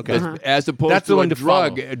by. Okay. As opposed That's to the one a to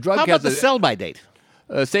drug. follow. A drug How has about the sell-by date?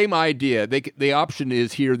 Same idea. The option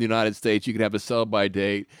is here in the United States. You can have a sell-by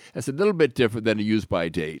date. It's a little bit different than a use-by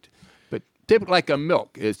date. But typically, like a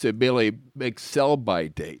milk, it's a really big sell-by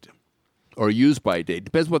date or use-by date.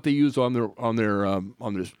 Depends what they use on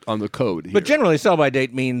the code. Here. But generally, sell-by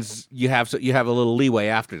date means you have a little leeway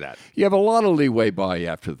after that. You have a lot of leeway by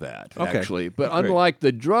after that, Okay. actually. But That's great. unlike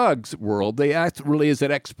the drugs world, they act really as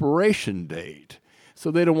an expiration date. So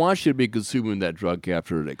they don't want you to be consuming that drug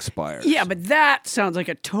after it expires. Yeah, but that sounds like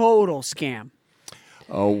a total scam.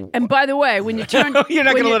 Oh, And by the way, when you turn, You're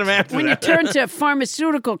not when gonna you- let him answer When that. you turn to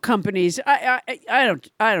pharmaceutical companies, I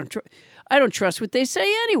don't trust what they say,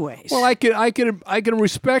 anyways. well, I can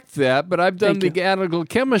respect that, but I've done Thank the analytical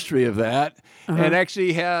chemistry of that, and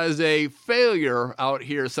actually has a failure out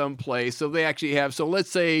here someplace. So they actually have. So let's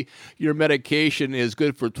say your medication is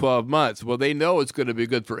good for 12 months. Well, they know it's going to be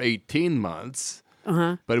good for 18 months.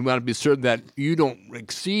 But we want to be certain that you don't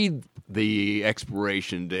exceed the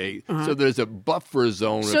expiration date. So there's a buffer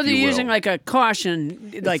zone. So if they're you will. using like a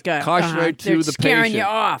caution, like a cautionary to they're the scaring patient. you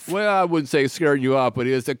off. Well, I wouldn't say scaring you off, but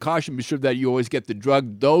it's a caution. Be sure that you always get the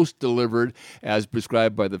drug dose delivered as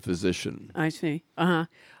prescribed by the physician. I see. I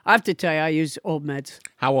have to tell you, I use old meds.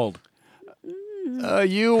 How old?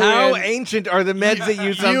 You How and, ancient are the meds that you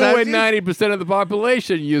you sometimes and use? 90% of the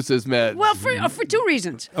population use this med. Well, for two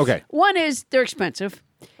reasons. Okay. One is they're expensive.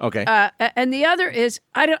 Okay. And the other is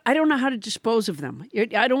I don't know how to dispose of them.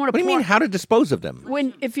 I don't want to. What do you mean, how to dispose of them?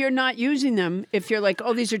 If you're not using them, if you're like,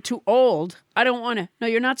 oh, these are too old, I don't want to. No,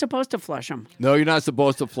 you're not supposed to flush them. No, you're not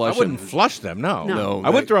supposed to I flush wouldn't them. flush them, no. No, I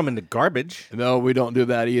would throw them in the garbage. No, we don't do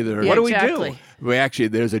that either. Yeah, What do we exactly. do? We actually,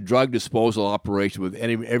 there's a drug disposal operation with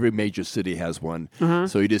every major city has one.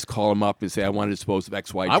 So you just call them up and say, I want to dispose of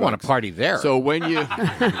X, Y I drugs. want to party there. So when you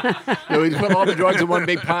put all the drugs in one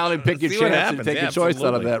big pile and pick your See what chance and happens. take Yeah, a choice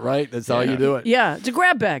out of absolutely. that, right? That's how you do it. Yeah, it's a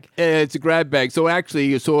grab bag. It's a grab bag. So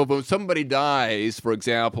actually, if somebody dies, for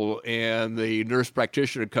example, and the nurse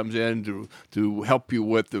practitioner comes in to help you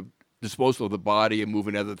with the disposal of the body and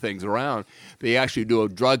moving other things around, they actually do a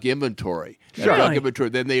drug inventory. A Sure. drug inventory.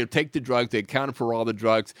 Then they take the drugs, they account for all the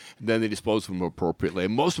drugs, and then they dispose of them appropriately.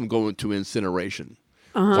 And most of them go into incineration.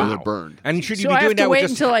 So they're burned. And should you So be I doing have to that wait with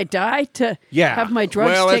just... until I die to Yeah. have my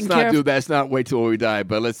drugs Well, let's taken care not do of. that. Let's not wait till we die.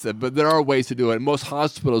 But but there are ways to do it. Most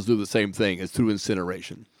hospitals do the same thing. It's through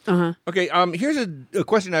incineration. Okay, here's a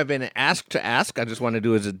question I've been asked to ask. I just want to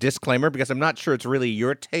do as a disclaimer because I'm not sure it's really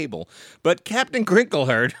your table. But Captain Crinkle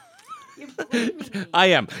heard... I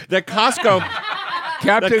am. That Costco...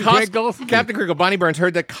 Captain Crinkle. Captain Crinkle, Bonnie Burns,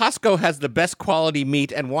 heard that Costco has the best quality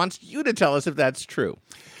meat and wants you to tell us if that's true.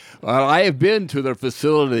 Well, I have been to their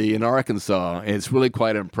facility in Arkansas, and it's really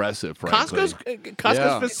quite impressive, frankly. Costco's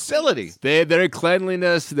Yeah. facility. Their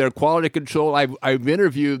cleanliness, their quality control. I've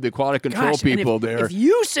interviewed the quality control Gosh, and people if, there. If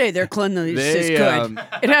you say their cleanliness is They, good,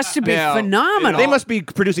 it has to be now, phenomenal. They must be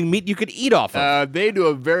producing meat you could eat off of. They do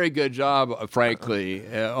a very good job, frankly,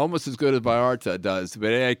 almost as good as Vallarta does.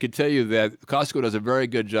 But I can tell you that Costco does a very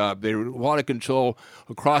good job. Their water control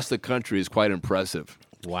across the country is quite impressive.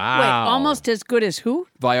 Wow. Wait, almost as good as who?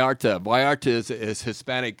 Vallarta is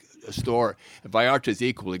Hispanic store. Vallarta is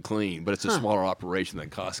equally clean, but it's a smaller operation than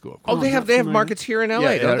Costco. Oh, they have markets here in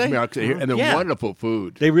LA, don't they? And they're Yeah. wonderful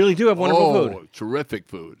food. They really do have wonderful food. Terrific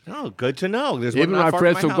food. Oh, good to know. There's one Even not my far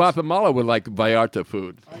friends from from my house. Guatemala would like Vallarta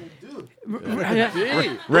food.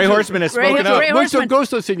 Ray Horseman has spoken up. Ray Mucho Horseman.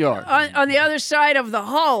 gusto, senor. On the other side of the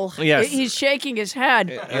hull, Yes. he's shaking his head.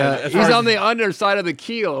 As He's far on the underside of the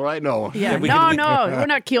keel, right? No. Yeah, we no, can- no, we're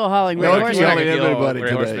not keel hauling. Ray No Horseman. keel hauling. Ray everybody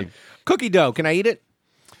today. Horseman. Cookie dough. Can I eat it?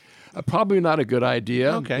 Probably not a good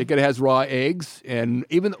idea. Okay. Because it has raw eggs, and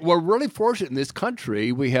even we're really fortunate in this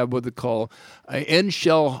country. We have what they call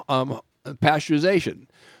end-shell pasteurization.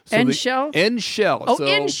 End-shell? End-shell. Oh,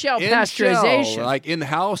 in-shell pasteurization. Like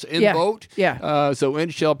in-house, Yeah, in-boat. yeah. So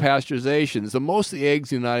in-shell pasteurization. So most of the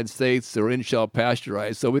eggs in the United States are in-shell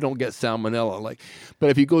pasteurized, so we don't get salmonella. But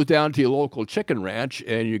if you go down to your local chicken ranch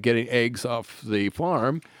and you're getting eggs off the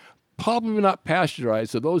farm, probably not pasteurized.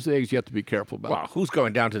 So those eggs you have to be careful about. Wow, who's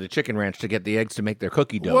going down to the chicken ranch to get the eggs to make their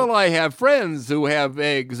cookie dough? Well, I have friends who have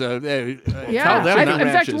eggs. Yeah, them in not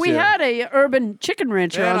fact, ranches, we yeah. had a urban chicken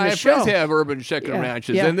rancher And on I the have show. friends who have urban chicken Yeah,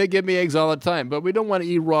 ranches, yeah. and they give me eggs all the time. But we don't want to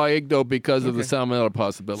eat raw egg dough because of the salmonella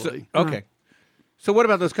possibility. Okay. So what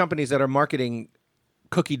about those companies that are marketing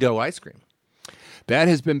cookie dough ice cream? That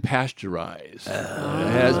has been pasteurized. It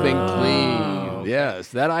has been cleaned. Yes,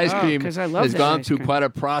 that ice cream 'cause I love has that gone ice through cream. quite a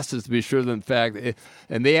process to be sure that, in fact,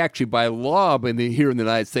 and they actually, by law, here in the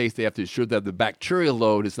United States, they have to ensure that the bacterial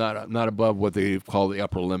load is not above what they call the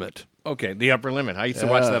upper limit. Okay, the upper limit. I used to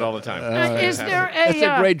watch that all the time. Is there It's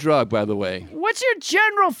a a great drug, by the way. what's your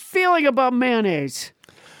general feeling about mayonnaise?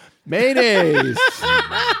 Mayonnaise.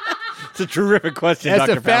 It's a terrific question, That's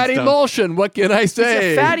Dr. a fat Poundstone. emulsion. What can I It's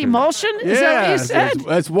say? a fat emulsion? Is that what you said?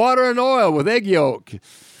 It's water and oil with egg yolk.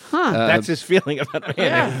 That's his feeling about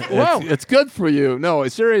mayonnaise. Yeah. Whoa. It's good for you. No,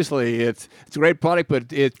 seriously, it's a great product,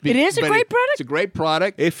 but It is a great product? It's a great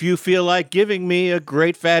product. If you feel like giving me a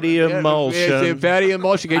great fatty emulsion. It's a fatty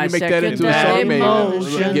emulsion. Can I you make that second into a that song? Maybe?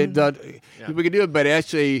 emulsion. We can do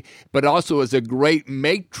it, but also it's a great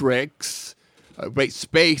matrix. A great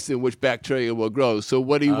space in which bacteria will grow. So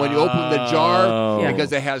when you open the jar, Yeah.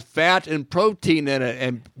 because it has fat and protein in it,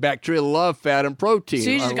 and bacteria love fat and protein. So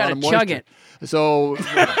you just a lot gotta of chug moisture. it. So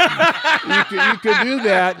you could do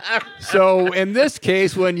that. So in this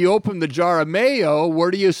case, when you open the jar of mayo, where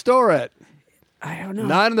do you store it? I don't know.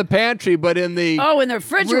 Not in the pantry, but in the in the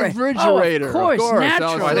refrigerator. Oh, of course, natural.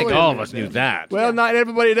 I think Absolutely. all of us knew that. Well, not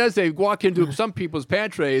everybody does. They walk into some people's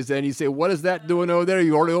pantries and you say, "What is that doing over there?"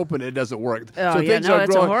 You already opened it; it doesn't work. Oh, so yeah, things no, are that's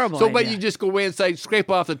a growing. horrible So, but idea. you just go inside, scrape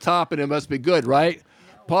off the top, and it must be good, right?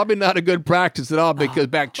 Probably not a good practice at all because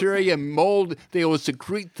bacteria and mold, they will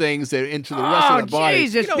secrete things that into the rest Oh, of the body.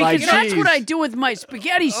 Jesus, like because that's what cheese. I do with my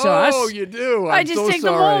spaghetti sauce. Oh, you do. I I'm just so take the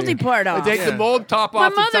sorry. moldy part off. I take the mold top My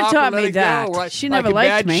off the mother top taught and let me it go, that. right? She like never a liked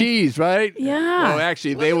bad me. cheese, right? Yeah. Well,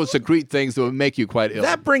 actually, they will secrete things that will make you quite ill.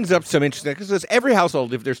 That brings up some interesting, because every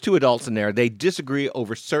household, if there's two adults in there, they disagree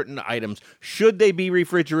over certain items. Should they be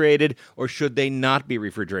refrigerated or should they not be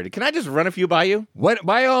refrigerated? Can I just run a few by you? What?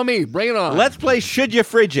 By all means, bring it on. Let's play Should You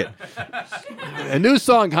Fridge It? A new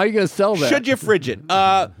song. How are you going to sell that? Should you fridge it?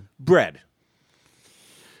 Bread.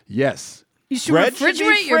 Yes. You should Bread should be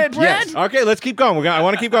refrigerate your fridged. bread? Yes. Okay, let's keep going. I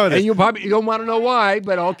want to keep going with And this. you don't want to know why,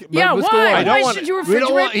 but okay. Yeah, let's go why? on. I don't Why want- should you refrigerate we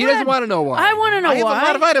don't want- he doesn't bread? want to know why. I want to know I have why. a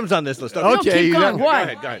lot of items on this list. No, keep you going. got- Why? Go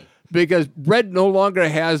ahead, go ahead. Because bread no longer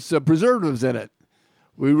has preservatives in it.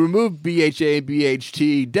 We removed BHA and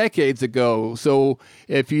BHT decades ago. So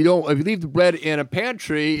if you leave the bread in a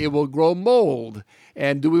pantry, it will grow mold.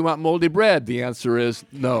 And do we want moldy bread? The answer is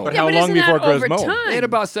no. But Yeah, how but long isn't before it that grows over mold? time? In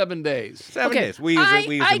about 7 days. 7 Okay, days. We use I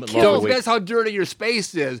them killed- longer So weeks. that's how dirty your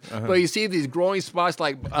space is. But you see these growing spots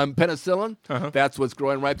like penicillin? That's what's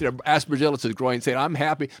growing right there. Aspergillus is growing. Saying, I'm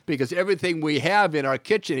happy because everything we have in our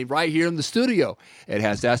kitchen right here in the studio, it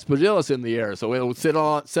has aspergillus in the air. So it'll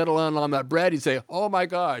settle on that bread. You say, oh my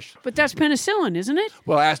gosh. But that's penicillin, isn't it?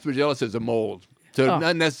 Well, aspergillus is a mold. So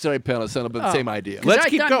not necessarily penicillin, but the same idea. 'Cause Let's I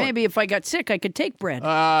keep thought going. maybe if I got sick, I could take bread.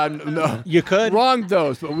 No. You could. Wrong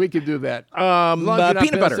dose, but we could do that. As long as you're not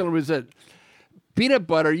peanut butter. penicillin resistant. Peanut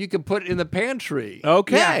butter, you can put it in the pantry.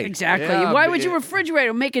 Okay. Yeah, exactly. Yeah, Why but would you it- refrigerate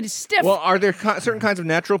it? Make it stiff. Well, are there certain kinds of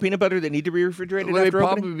natural peanut butter that need to be refrigerated Well, it'd after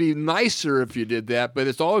probably opening? be nicer if you did that, but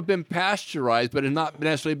it's always been pasteurized, but it's not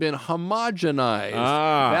necessarily been homogenized.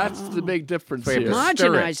 Ah. That's the big difference So you here. have to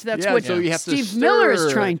stir it. Homogenized. That's Yeah, what so you have to Steve Miller is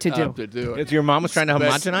stir trying to it do. up to do it. It's your mom was trying to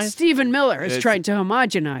But- homogenize? Stephen Miller is It's- trying to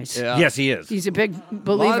homogenize. Yeah. Yes, he is. He's a big A lot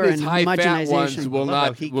believer of in these high-fat ones homogenization. will Love how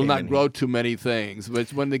not he will came not in grow too many things. But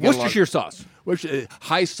it's when they get a lot, Worcestershire sauce.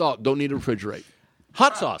 high salt, don't need to refrigerate.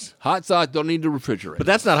 Hot sauce. Hot sauce don't need to refrigerate. But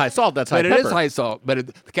that's not high salt. That's high But it pepper. is high salt. But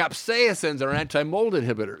the capsaicins are anti-mold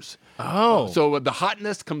inhibitors. Oh. So the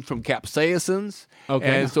hotness comes from capsaicins.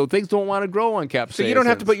 Okay. And so things don't want to grow on capsaicins. So you don't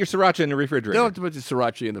have to put your sriracha in the refrigerator. You don't have to put the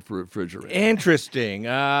sriracha in the refrigerator. Interesting.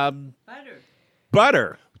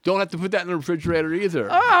 Butter. Don't have to put that in the refrigerator either.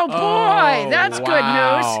 Oh, boy. That's good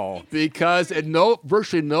news. Wow. Because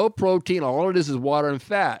virtually no protein. All it is water and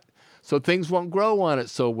fat. So things won't grow on it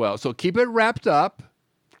so well. So keep it wrapped up.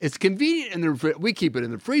 It's convenient in the we keep it in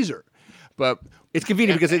the freezer, but It's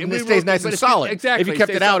convenient because it stays nice and solid. Exactly. If you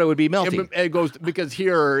kept it out, it would be melty. It goes because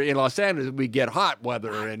here in Los Angeles we get hot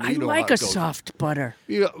weather, and I you know like how a it goes. soft butter.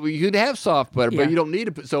 You can have soft butter, Yeah. but you don't need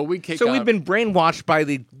it. So we've been brainwashed by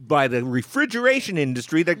the refrigeration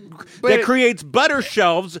industry that it- creates butter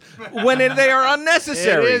shelves when they are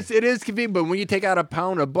unnecessary. It is convenient, but when you take out a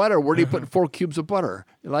pound of butter, where do you put 4 cubes of butter?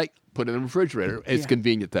 Like put it in the refrigerator. It's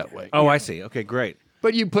convenient that way. Oh, I see. Okay, great.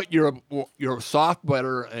 But you put your soft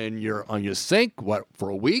butter on your sink for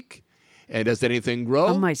a week, and does anything grow?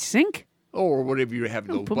 On my sink? Or whatever you have,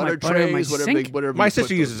 those put my butter butter in my trays, whatever. sink. Whatever. My you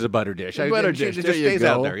sister put uses a butter dish. butter It dish. just There you stays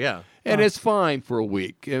out go. there, yeah. And it's fine for a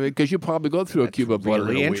week because you probably go through a cube of butter in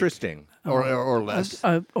Really a week. interesting. Or less.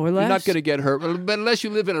 Or less? You're not going to get hurt, but unless you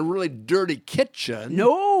live in a really dirty kitchen.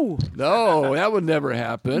 No. No, that would never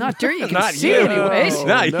happen. Not dirty. You can Not see you. anyways.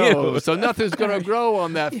 Not no. you. So nothing's going to grow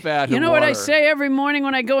on that fat. You and know what I water. say every morning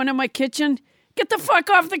when I go into my kitchen? Get the fuck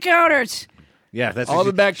off the counters. Yeah, that's All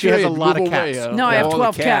the bacteria She has a lot of move cats. away, No, I have all the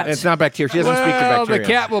 12 cats. It's not bacteria. She doesn't speak to Well, bacteria. the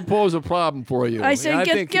cat will pose a problem for you. I say, I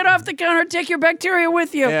get think- off the counter. Take your bacteria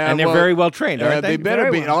with you. Yeah, And they're very well trained, aren't They they? better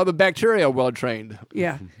Very be. well. All the bacteria are well trained.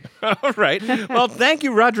 Yeah. All right. Well, thank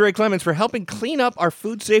you, Roger A. Clemens, for helping clean up our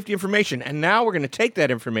food safety information. And now we're going to take that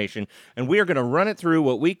information and we are going to run it through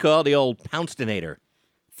what we call the old Pouncedonator.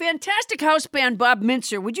 Fantastic house band, Bob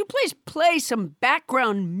Mintzer. Would you please play some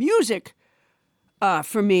background music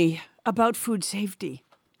for me about food safety?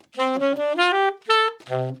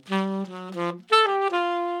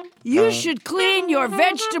 You should clean your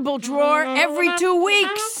vegetable drawer every 2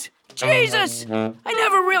 weeks. Jesus! I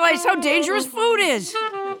never realized how dangerous food is.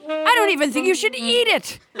 I don't even think you should eat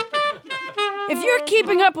it. If you're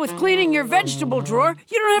keeping up with cleaning your vegetable drawer,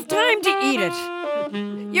 you don't have time to eat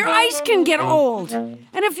it. Your ice can get old. And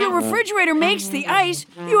if your refrigerator makes the ice,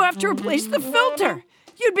 you have to replace the filter.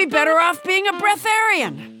 You'd be better off being a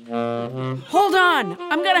breatharian. Hold on,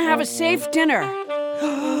 I'm gonna have a safe dinner.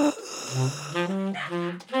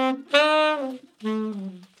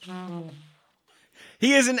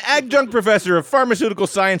 He is an adjunct professor of pharmaceutical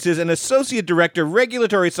sciences and associate director,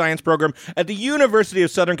 regulatory science program at the University of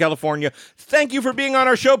Southern California. Thank you for being on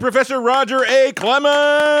our show, Professor Roger A.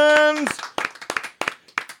 Clemens.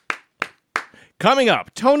 Coming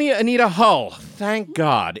up, Tony Anita Hull, thank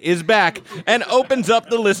God, is back and opens up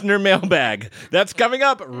the listener mailbag. That's coming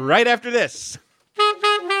up right after this.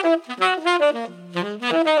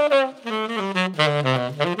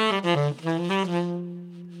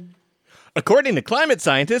 According to climate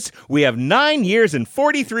scientists, we have 9 years and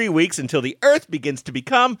 43 weeks until the Earth begins to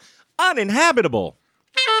become uninhabitable.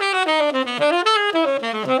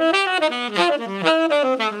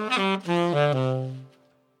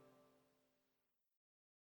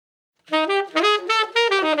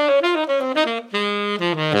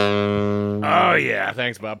 Oh, yeah.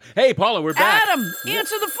 Thanks, Bob. Hey, Paula, we're back. Adam,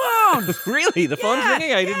 answer the phone. Really? The phone's Yeah,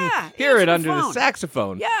 ringing? I yeah, didn't hear answer it the under the phone.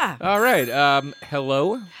 saxophone. Yeah. All right.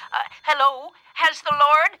 Hello? Hello, has the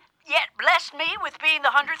Lord yet blessed me with being the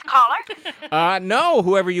 100th caller? No,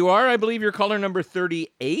 whoever you are, I believe you're caller number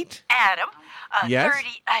 38. Adam, Yes?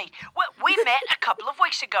 38. Well, we met a couple of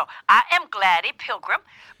weeks ago. I am Gladys Pilgrim,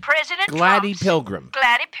 President Gladys Trump's... Pilgrim.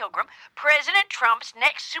 Gladys Pilgrim, President Trump's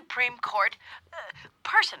next Supreme Court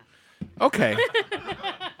person. Okay.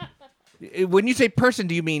 When you say person,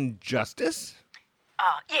 do you mean justice?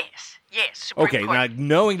 Yes, Supreme Okay, Court. now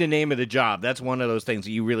knowing the name of the job, that's one of those things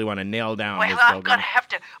that you really want to nail down. Well, Ms. I'm Pilgrim. going to have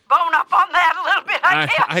to bone up on that a little bit, I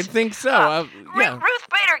guess. I think so. Yeah. Ruth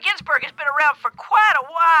Bader Ginsburg has been around for quite a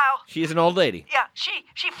while. She's an old lady. Yeah, she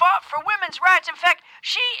fought for women's rights. In fact,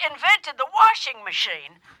 she invented the washing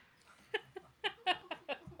machine.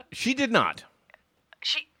 She did not.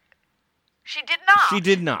 She did not. She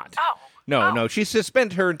did not. Oh. No. She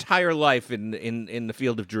spent her entire life in the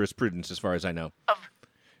field of jurisprudence, as far as I know. Of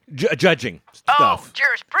Judging oh, stuff.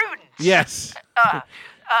 jurisprudence. Yes. Now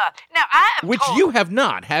I am Which told, you have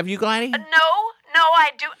not, have you, Gladys? No, I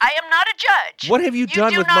do. I am not a judge. What have you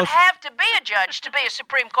done You with do not most- have to be a judge to be a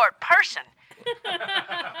Supreme Court person.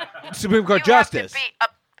 Supreme Court You Justice. have to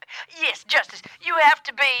be yes, justice. You have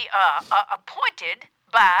to be appointed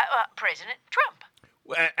by President Trump.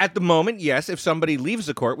 At the moment, yes. If somebody leaves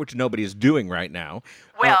the court, which nobody is doing right now.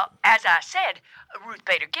 Well, as I said, Ruth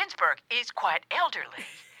Bader Ginsburg is quite elderly.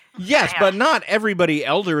 Yes, Yeah. but not everybody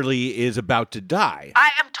elderly is about to die. I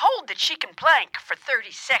am told that she can plank for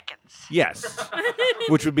 30 seconds. Yes.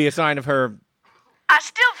 Which would be a sign of her. I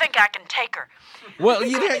still think I can take her. Well,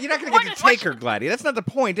 you're not going to get to take her, Gladys. That's not the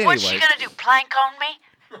point anyway. What's she going to do, plank on me?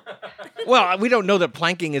 Well, we don't know that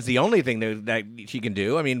planking is the only thing that she can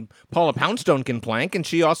do. I mean, Paula Poundstone can plank, and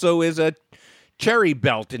she also is a cherry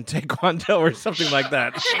belt in Taekwondo or something like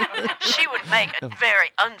that. She would make a very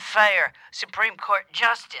unfair Supreme Court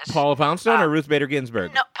justice. Paula Poundstone or Ruth Bader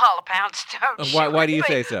Ginsburg? No, Paula Poundstone. She Why would do you be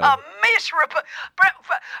say so? A miserable.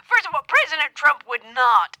 First of all, President Trump would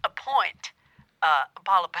not appoint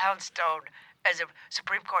Paula Poundstone as a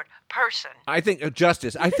Supreme Court person. I think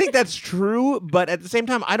justice. I think that's true, but at the same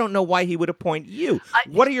time, I don't know why he would appoint you.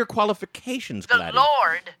 What are your qualifications, The Gladys?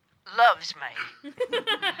 Lord loves me.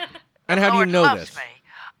 And how do you Lord know loves this? me.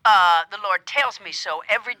 The Lord tells me so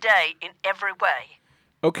every day in every way.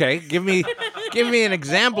 Okay, give me an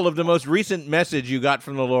example of the most recent message you got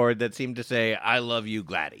from the Lord that seemed to say, "I love you,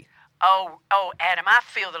 Gladys." Oh, Adam, I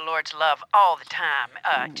feel the Lord's love all the time.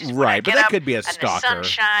 Just when I Right, but get that up could be a and stalker. the sun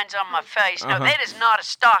shines on my face. No, that is not a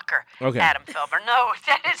stalker, Okay. Adam Felber. No,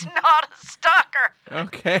 that is not a stalker.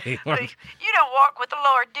 Okay. You don't walk with the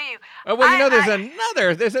Lord, do you? Well, you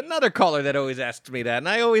know, there's another caller that always asks me that, and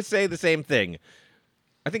I always say the same thing.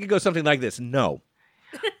 I think it goes something like this: No.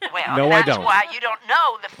 Well, No, I that's don't. why you don't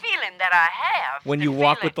know the feeling that I have. When the you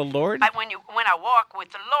walk feeling- with the Lord? When I walk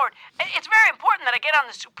with the Lord. It's very important that I get on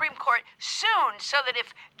the Supreme Court soon so that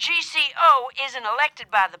if GCO isn't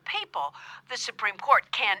elected by the people, the Supreme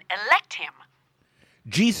Court can elect him.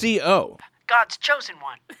 GCO. God's chosen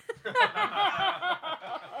one.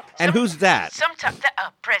 And who's that? Sometimes,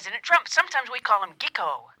 President Trump. Sometimes we call him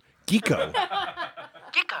Gecko. Gecko.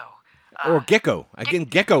 Gecko. Or gecko. Again,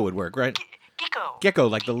 gecko would work, right? Gecko. Gecko,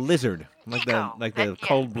 like the lizard. Gecko. Like the Yeah.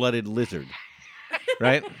 cold-blooded lizard.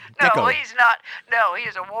 Right? No, Gecko. he's not. No, he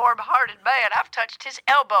is a warm-hearted man. I've touched his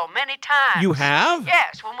elbow many times. You have?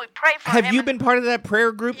 Yes, when we pray for him. Have you been part of that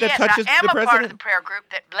prayer group that Yes, touches I am the a part of president? the prayer group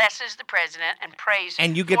that blesses the president and prays.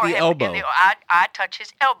 And you get for the him. elbow. I touch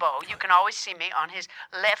his elbow. You can always see me on his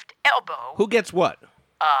left elbow. Who gets what?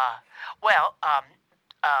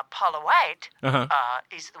 Paula White Uh-huh.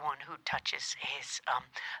 is the one who touches his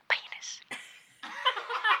penis.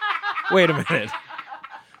 Wait a minute.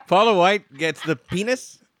 Paula White gets the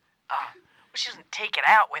penis? Well, she doesn't take it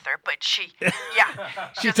out with her, but she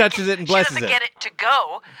She doesn't touches it and blesses She doesn't it. get it to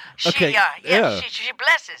go. She, Okay, yeah. she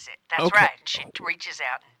blesses it. That's Okay. right. And she reaches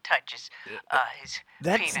out and touches his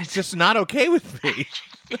That's penis. just not okay with me.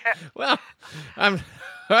 Yeah. Well, I'm...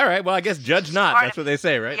 All right, well, I guess judge not. Part That's of- what they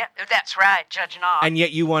say, right? Yeah, that's right, Judge Knox. And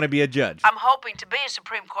yet you want to be a judge. I'm hoping to be a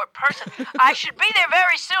Supreme Court person. I should be there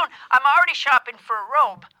very soon. I'm already shopping for a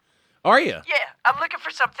robe. Are you? Yeah, I'm looking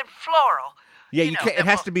for something floral. Yeah, you know, can't. It that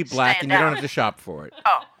has will to be black, and stand you don't out. have to shop for it.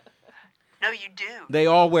 Oh, no, you do. They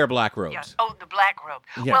all wear black robes. Yeah. Oh, the black robe.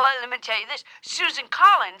 Yeah. Well, let me tell you this. Susan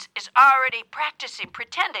Collins is already practicing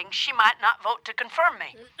pretending she might not vote to confirm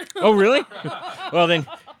me. Oh, really? Well, then,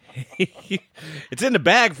 it's in the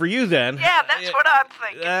bag for you then. Yeah, that's what I'm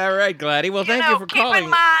thinking. All right, Gladys. Well, thank you for keep calling. in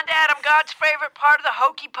mind, Adam, God's favorite part of the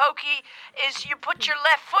hokey pokey is you put your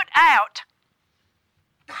left foot out.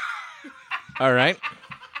 All right.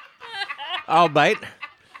 I'll bite.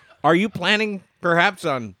 Are you planning, perhaps,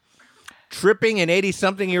 on tripping an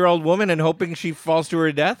 80-something-year-old woman and hoping she falls to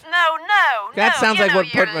her death? No. That sounds you like know,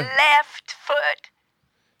 what your put my- left foot.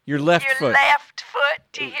 Your left Your foot. left foot.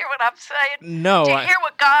 Do you hear what I'm saying? No, Do you I- hear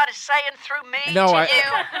what God is saying through me No, to I-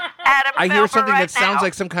 you, Adam I hear Felber, something right that sounds now?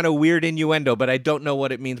 like some kind of weird innuendo, but I don't know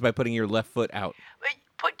what it means by putting your left foot out.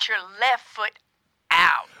 Put your left foot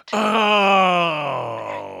out.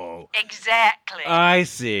 Oh. Exactly. I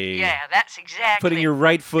see. Yeah, that's exactly. Putting your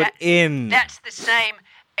right foot that- in. That's the same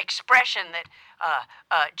expression that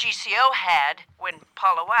GCO had when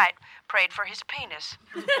Paula White prayed for his penis.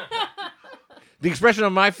 The expression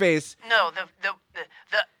on my face. No, the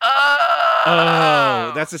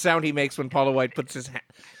Oh, that's the sound he makes when Paula White puts his hand.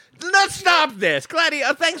 Let's stop this, Gladys.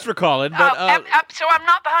 Thanks for calling, but so I'm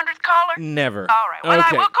not the 100th caller? never. All right. Well,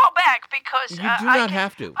 okay. I will call back because You do I not can-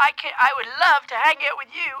 have to. I would love to hang out with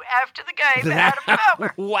you after the game, Adam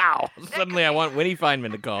Felber. Wow! Suddenly, I want Winnie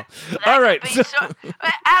Feynman to call. That All could right, be so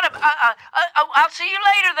Adam, I'll see you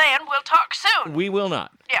later. Then we'll talk soon. we will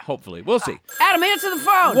not. Yeah. Hopefully, we'll see. Adam, answer the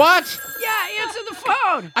phone. What? Yeah, answer the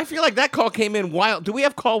phone. I feel like that call came in while. Do we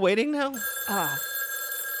have call waiting now?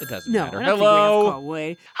 It doesn't No, matter. I don't Hello. think we have call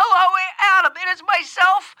wait. Hello, Adam. It is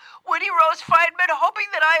myself, Winnie Rose Feynman, hoping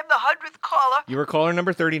that I am the 100th caller. You were caller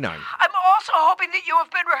number 39. I'm also hoping that you have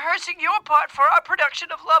been rehearsing your part for our production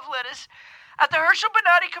of Love Letters at the Herschel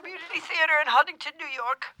Bernardi Community Theater in Huntington, New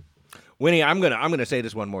York. Winnie, I'm gonna say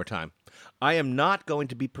this one more time. I am not going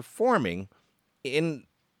to be performing in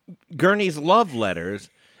Gurney's Love Letters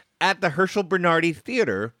at the Herschel Bernardi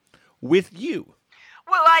Theater with you.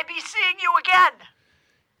 Will I be seeing you again?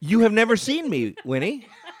 You have never seen me, Winnie.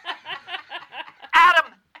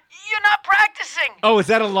 Adam, you're not practicing. Oh, is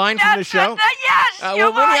that a line from the show? Yes.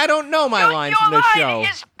 Well, Winnie, I don't know my lines from the show. Your line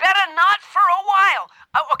is better not for a while.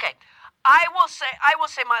 Oh, okay. I will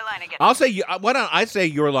say my line again. I'll say why don't I say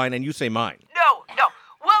your line and you say mine? No.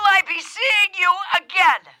 Will I be seeing you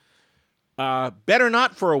again? Better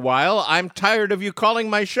not for a while. I'm tired of you calling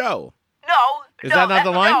my show. No. Is that not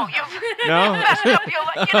the line? No, you've No? messed up your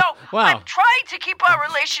line. Wow. I'm trying to keep our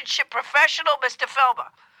relationship professional, Mr. Felber.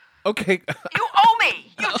 Okay. You owe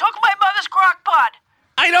me. You took my mother's crock pot.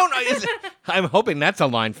 I don't know. I'm hoping that's a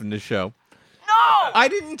line from the show. No. I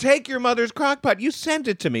didn't take your mother's crock pot. You sent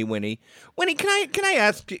it to me, Winnie. Winnie, can I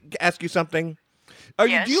ask you something?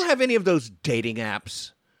 Yes? Do you have any of those dating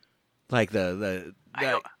apps? Like the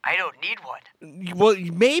I don't need one. well,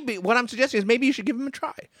 maybe what I'm suggesting is maybe you should give them a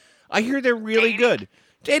try. I hear they're really Dating? good.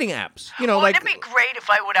 Dating apps. You know, Wouldn't like it be great if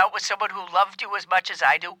I went out with someone who loved you as much as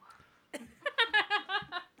I do?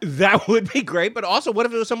 that would be great, but also what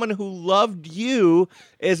if it was someone who loved you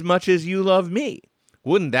as much as you love me?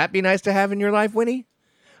 Wouldn't that be nice to have in your life, Winnie?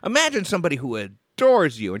 Imagine somebody who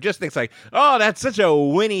adores you and just thinks like, "Oh, that's such a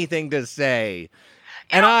Winnie thing to say."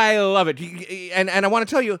 And I love it. And I want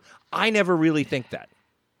to tell you, I never really think that.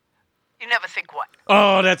 You never think what?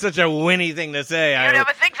 Oh, that's such a Winnie thing to say. You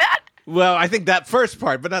never think that? Well, I think that first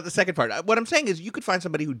part, but not the second part. What I'm saying is you could find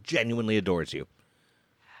somebody who genuinely adores you.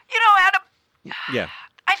 You know, Adam, Yeah,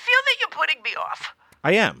 I feel that you're putting me off.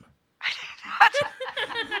 I am.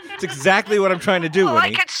 It's exactly what I'm trying to do, Well, I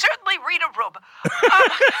Winnie. can certainly read a room.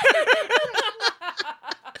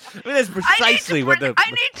 I mean, that's precisely what the... I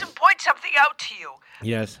need to point something out to you.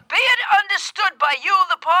 Yes. Be it understood by you,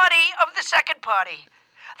 the party of the second party,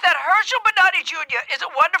 that Herschel Bernardi Jr. is a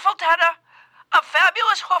wonderful tenor, a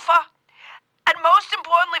fabulous hoofer, and most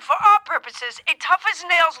importantly for our purposes, a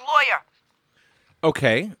tough-as-nails lawyer.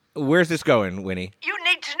 Okay, where's this going, Winnie? You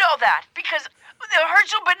need to know that, because the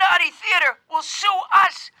Herschel Bernardi Theater will sue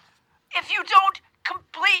us if you don't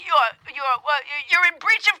complete you're in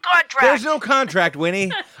breach of contract. There's no contract,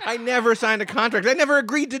 Winnie. I never signed a contract. I never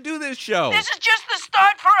agreed to do this show. This is just the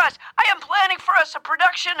start for us. I am planning for us a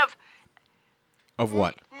production of Of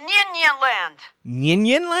what? Nyin Land.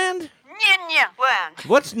 Nyin Land? Nyin Land.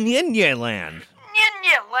 What's Nyin Land?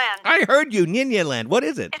 Nyin Land. I heard you, Nyin Land. What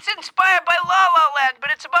is it? It's inspired by La La Land,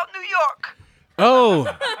 but it's about New York.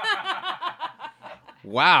 Oh.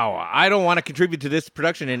 Wow. I don't want to contribute to this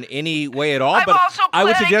production in any way at all, I'm but also I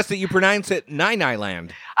would planning- suggest that you pronounce it Nai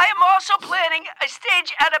Land. I am also planning a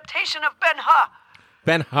stage adaptation of Ben-Hur.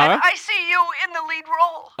 Ben-Hur? And I see you in the lead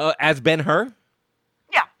role. As Ben-Hur?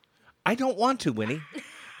 Yeah. I don't want to, Winnie.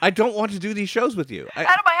 I don't want to do these shows with you. Adam,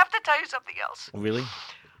 I have to tell you something else. Really?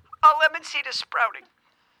 Our lemon seed is sprouting.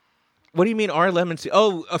 What do you mean our lemon seed?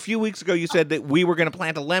 Oh, a few weeks ago you said that we were going to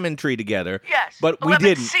plant a lemon tree together. Yes, But a we lemon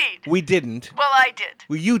didn't. seed. We didn't. Well, I did.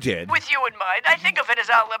 Well, you did. With you in mind. I think of it as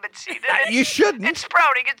our lemon seed. And You shouldn't. It's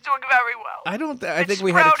sprouting. It's doing very well. I don't. I It's think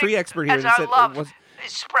we had a sprouting tree expert here as that our said love it was.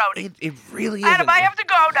 is sprouting. It really Adam, isn't. I have to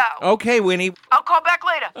go now. Okay, Winnie. I'll call back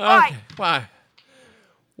later. Bye. Okay, bye.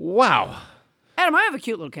 Wow. Adam, I have a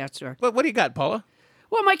cute little cat story. What do you got, Paula?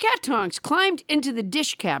 Well, my cat Tonks climbed into the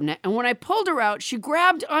dish cabinet, and when I pulled her out, she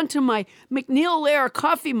grabbed onto my McNeil Lair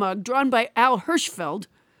coffee mug drawn by Al Hirschfeld,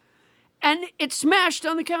 and it smashed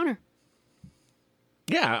on the counter.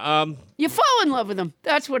 Yeah. You fall in love with them.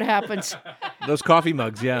 That's what happens. Those coffee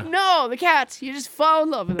mugs. Yeah. No, the cats. You just fall in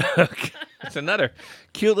love with them. It's another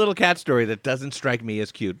cute little cat story that doesn't strike me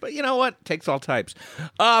as cute. But you know what? Takes all types.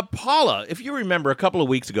 Paula, if you remember, a couple of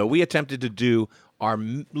weeks ago, we attempted to do our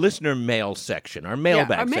listener mail section, our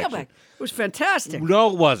mailbag our section. mailbag. It was fantastic.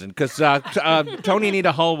 No, it wasn't, because Tony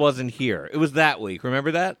Anita Hull wasn't here. It was that week.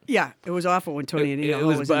 Remember that? Yeah, it was awful when Tony and It Anita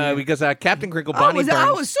was was in there. because Captain Crinkle, I Bonnie was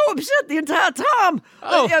Burns. so upset the entire time.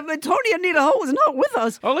 Oh. But Tony and Anita Hull was not with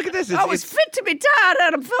us. Oh, look at this. I was fit to be tired,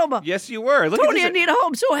 Adam Filmer. Yes, you were. Look Tony at and this. Anita Hull,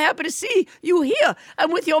 I'm so happy to see you here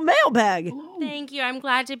and with your mailbag. Thank you. I'm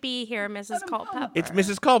glad to be here, Mrs. Culpepper. It's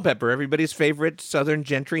Mrs. Culpepper, everybody's favorite Southern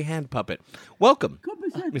gentry hand puppet. Welcome,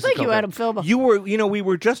 Mrs. Thank you, Culpepper. Adam Filmer. We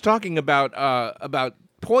were just talking about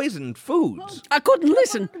poisoned foods. I couldn't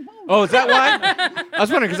listen. Oh, is that why? I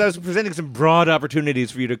was wondering because I was presenting some broad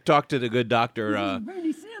opportunities for you to talk to the good doctor,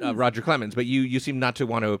 Roger Clemens, but you seem not to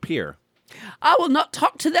want to appear. I will not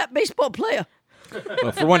talk to that baseball player.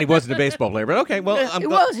 Well, for one, he wasn't a baseball player, but okay. Well, He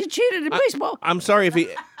was. He cheated in baseball. I'm sorry if he.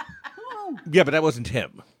 Yeah, but that wasn't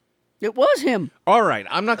him. It was him. All right,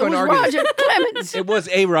 I'm not It going was to argue. Roger Clemens. It was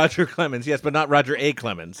a Roger Clemens, yes, but not Roger A.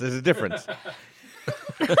 Clemens. There's a difference.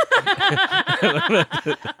 Adam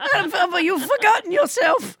Felber, you've forgotten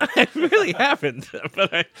yourself. I really haven't,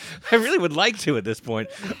 but I really would like to at this point.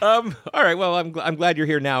 All right, well, I'm glad you're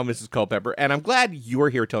here now, Mrs. Culpepper, and I'm glad you're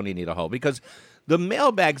here, Tony Anita Hall, because the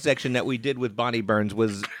mailbag section that we did with Bonnie Burns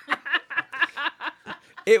was...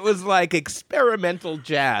 It was like experimental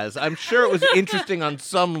jazz. I'm sure it was interesting on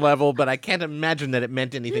some level, but I can't imagine that it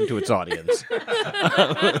meant anything to its audience.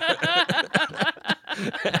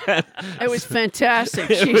 It was fantastic.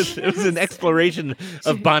 It was an exploration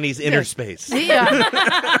of Bonnie's inner space.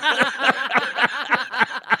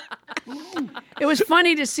 It was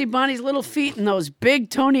funny to see Bonnie's little feet in those big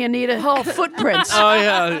Tony Anita Hall footprints. Oh,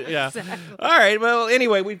 yeah. Exactly. All right, well,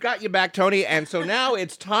 anyway, we've got you back, Tony, and so now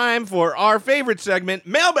it's time for our favorite segment,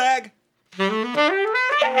 Mailbag.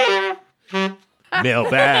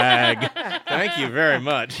 Mailbag. Thank you very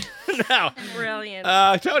much. Now, Brilliant.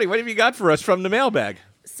 Tony, what have you got for us from the mailbag?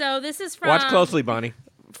 So this is from... Watch closely, Bonnie.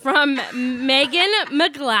 From Megan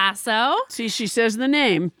McGlasso. See, she says the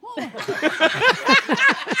name.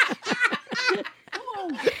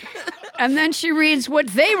 And then she reads what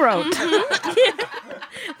they wrote.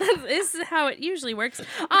 This is how it usually works.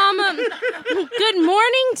 Good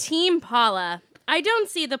morning, Team Paula. I don't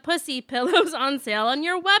see the pussy pillows on sale on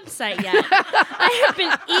your website yet. I have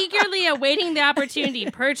been eagerly awaiting the opportunity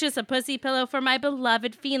to purchase a pussy pillow for my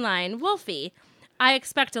beloved feline, Wolfie. I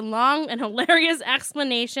expect a long and hilarious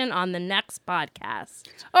explanation on the next podcast.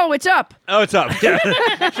 Oh, it's up. Oh, it's up.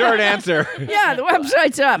 Yeah. Short answer. Yeah, the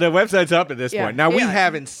website's up. The website's up at this Yeah. point. Now, we Yeah.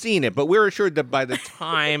 haven't seen it, but we're assured that by the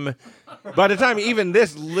time even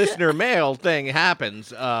this listener mail thing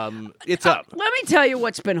happens, it's up. Let me tell you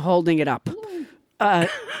what's been holding it up.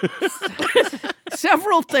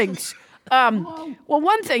 Several things. Well,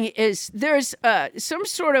 one thing is there's some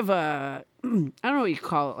sort of a, I don't know what you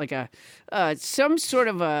call it, like some sort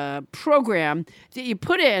of a program that you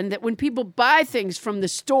put in that when people buy things from the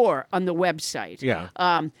store on the website,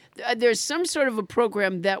 there's some sort of a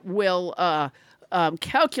program that will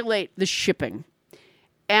calculate the shipping.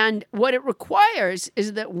 And what it requires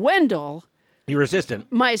is that Wendell, Your assistant.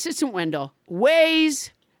 my assistant Wendell,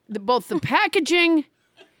 weighs both the packaging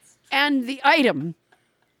and the item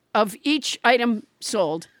of each item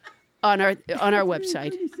sold on our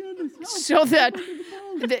website, so that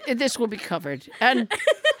this will be covered. And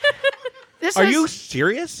this Are you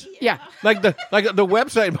serious? Yeah. Like the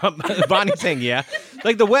website, Bonnie's saying, yeah.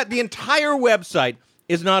 Like the entire website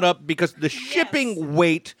is not up because the shipping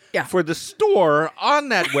weight for the store on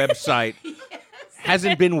that website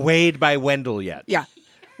hasn't been weighed by Wendell yet. Yeah.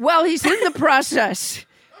 Well, he's in the process.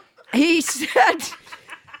 He said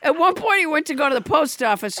at one point he went to go to the post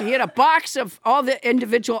office. He had a box of all the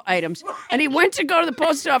individual items, and he went to go to the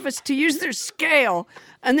post office to use their scale.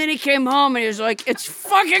 And then he came home and he was like, "It's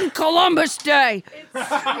fucking Columbus Day."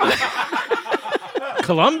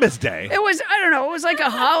 Columbus Day. It was, I don't know, it was like a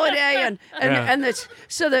holiday, and this,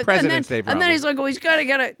 so that, President's Day, and probably. then he's like, "Oh, he's got to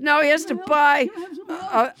get a." No, he has to buy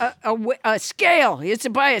a scale. He has to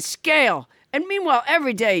buy a scale. And meanwhile,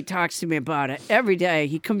 every day he talks to me about it. Every day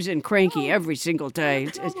he comes in cranky every single day.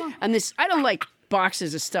 And this, I don't like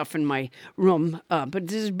boxes of stuff in my room, but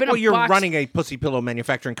there's been a box. Well, you're running a pussy pillow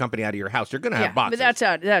manufacturing company out of your house. You're going to have boxes.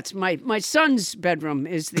 But that's my son's bedroom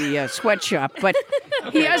is the sweatshop. But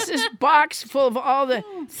he has this box full of all the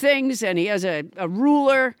things, and he has a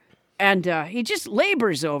ruler, and he just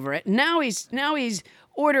labors over it. Now he's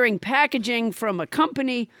ordering packaging from a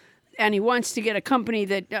company. And he wants to get a company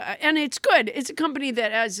that, and it's good. It's a company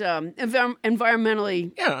that has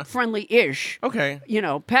environmentally friendly-ish,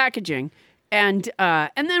 packaging. And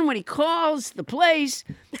then when he calls the place,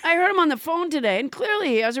 I heard him on the phone today, and clearly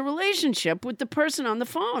he has a relationship with the person on the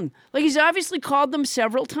phone. Like, he's obviously called them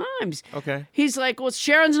several times. Okay. He's like, "Well,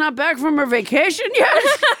 Sharon's not back from her vacation yet."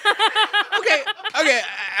 Okay.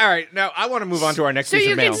 All right. Now, I want to move on to our next So piece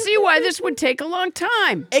you of mail. can see why this would take a long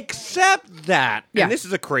time. Except that, Yeah. and this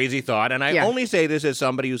is a crazy thought, and I Yeah. only say this as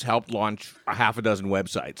somebody who's helped launch a half a dozen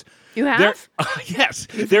websites. You have? Yes.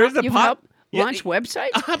 There is a You've pot. helped launch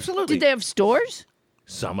websites? Absolutely. Did they have stores?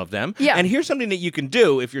 Some of them. Yeah. And here's something that you can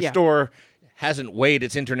do if your Yeah. store hasn't weighed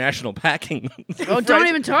its international packing. Oh, don't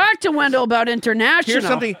even talk to Wendell about international.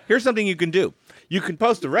 Here's something you can do. You can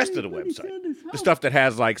post the rest of the website. The stuff that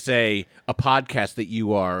has, like, say, a podcast that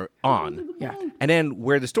you are on. Yeah. And then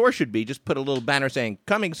where the store should be, just put a little banner saying,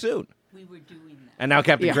 "Coming soon." And now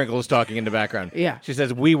Captain Yeah. Crinkle is talking in the background. Yeah. She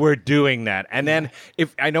says, we were doing that. And then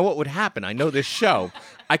if I know what would happen, I know this show,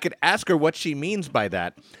 I could ask her what she means by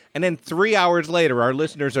that. And then 3 hours later, our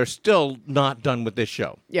listeners are still not done with this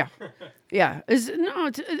show. Yeah. Yeah. There's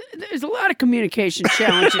a lot of communication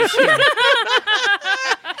challenges here.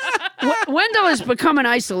 Wendell has become an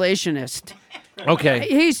isolationist. Okay.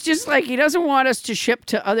 He's just like, he doesn't want us to ship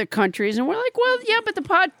to other countries. And we're like, well, yeah, but the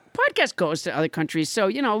podcast goes to other countries. So,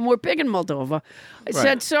 we're big in Moldova. I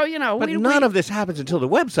said, so, But none of this happens until the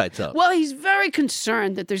website's up. Well, he's very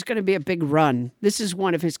concerned that there's going to be a big run. This is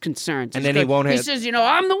one of his concerns. And then he won't He have- says,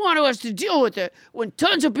 I'm the one who has to deal with it when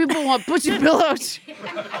tons of people want pussy pillows.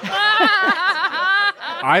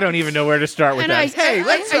 I don't even know where to start with And that. I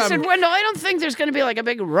said, Wendell, I don't think there's going to be like a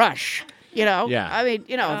big rush. Yeah. I mean,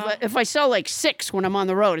 if I sell like 6 when I'm on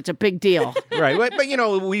the road, it's a big deal. Right. But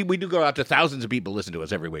we do go out to thousands of people listen to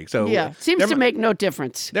us every week. So Yeah, seems to make no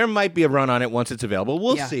difference. There might be a run on it once it's available.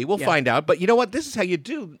 We'll Yeah, see. We'll yeah. find out. But you know what? This is how you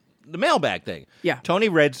do the mailbag thing. Yeah. Tony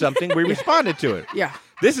read something. We responded to it. Yeah.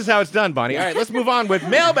 This is how it's done, Bonnie. All right, let's move on with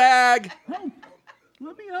mailbag.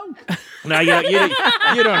 Let me out. No,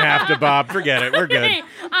 you don't have to, Bob. Forget it. We're good. Okay,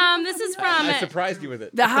 this is from I surprised you with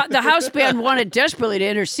it. The house band wanted desperately to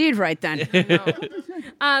intercede right then.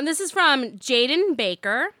 this is from Jaden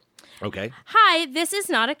Baker. Okay. Hi, this is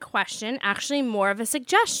not a question, actually more of a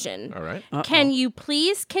suggestion. All right. Can you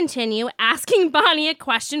please continue asking Bonnie a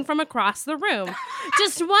question from across the room?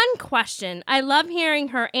 Just one question. I love hearing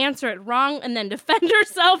her answer it wrong and then defend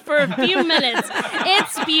herself for a few minutes.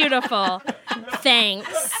 It's beautiful.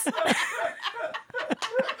 Thanks.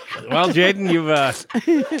 Well, Jaden,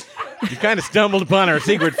 you kind of stumbled upon our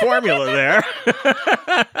secret formula there.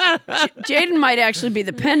 Jaden might actually be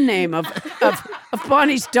the pen name of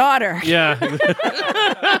Bonnie's daughter. Yeah.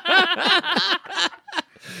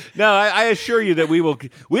 No, I assure you that we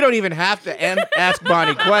don't even have to ask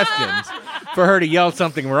Bonnie questions for her to yell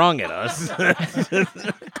something wrong at us.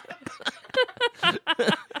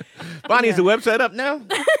 Bonnie, is the website up now?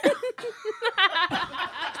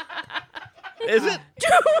 Is it?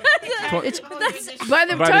 By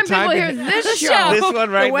the time people hear this show, This one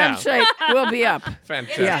right the now. website will be up.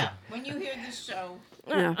 Fantastic. Yeah. When you hear this show,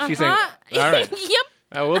 Yeah. She's saying, all right.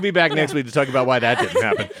 Yep. We'll be back next week to talk about why that didn't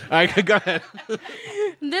happen. All right, go ahead.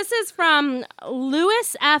 This is from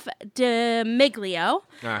Louis F. DeMiglio.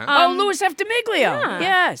 Oh, Louis F. DeMiglio.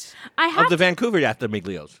 Yes. I have Of the Vancouver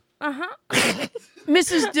Miglios.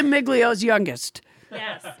 Mrs. DeMiglio's youngest.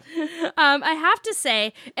 Yes. I have to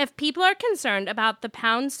say, if people are concerned about the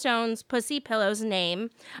Poundstones Pussy Pillows name,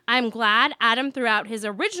 I'm glad Adam threw out his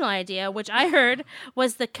original idea, which I heard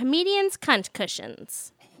was the comedian's cunt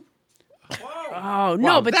cushions. Oh,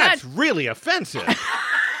 no, Wow, but that's really offensive.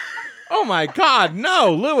 Oh, my God.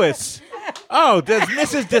 No, Louis. Oh, does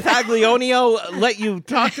Mrs. DeTaglionio let you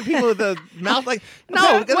talk to people with the mouth like...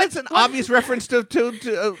 No, that's an obvious reference to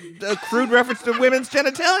a crude reference to women's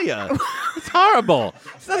genitalia. It's horrible.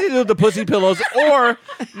 It's nothing to do with the pussy pillows or,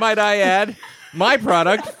 might I add, my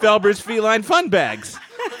product, Felber's Feline Fun Bags.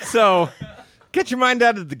 So, get your mind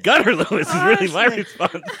out of the gutter, Louis, is really my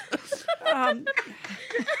response.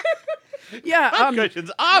 yeah.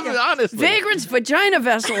 Cushions, honestly. Vagrant's vagina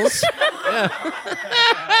vessels.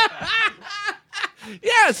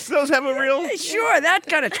 Yes, those have a real... Sure, that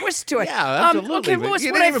got a twist to it. Yeah, absolutely. Okay, But Louis,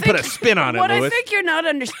 you what didn't I even think, put a spin on it, What I Louis. think you're not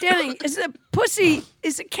understanding is that pussy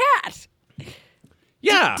is a cat.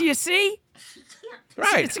 Yeah, Do you see?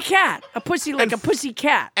 right. It's a cat. A pussy like a pussy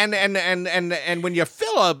cat. And when you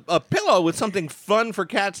fill a pillow with something fun for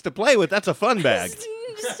cats to play with, that's a fun bag.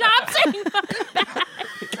 Stop saying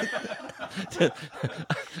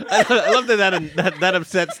I love that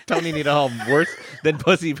upsets Tony Needleholm worse than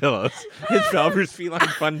pussy pillows. His Felber's Feline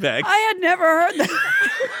Fun Bag. I had never heard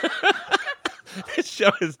that. This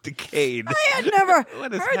show is decayed. I had never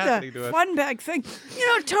What is heard happening the to us? fun bag thing.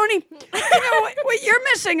 Tony, what you're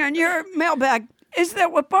missing on your mailbag is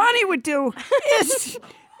that what Bonnie would do is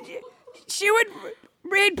she would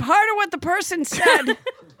read part of what the person said.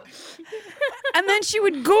 And then she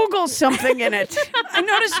would Google something in it. I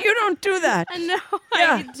notice you don't do that. No,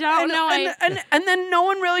 I don't know. And then no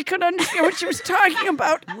one really could understand what she was talking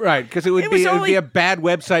about. Right, because it would was be only- a bad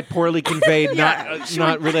website, poorly conveyed, Yeah,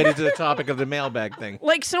 not related to the topic of the mailbag thing.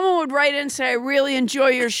 Like someone would write in and say, I really enjoy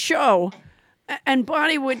your show. And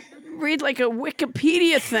Bonnie would read like a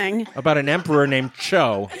Wikipedia thing. About an emperor named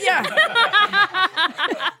Cho. Yeah.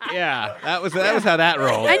 Yeah, that was how that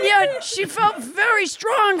rolled. And yet she felt very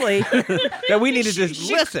strongly That we needed to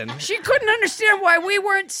listen. she couldn't understand why we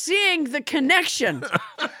weren't seeing the connection.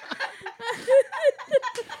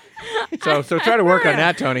 So try to work on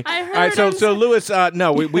that, Tony. I heard All right, so him so Lewis,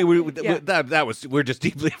 no, we Yeah. we're just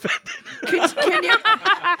deeply offended.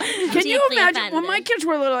 Can you Deeply imagine? When my offended. kids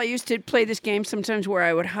were little, I used to play this game sometimes where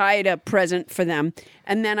I would hide a present for them,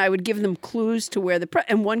 and then I would give them clues to where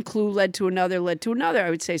and one clue led to another. I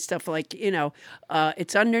would say stuff like,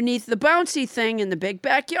 it's underneath the bouncy thing in the big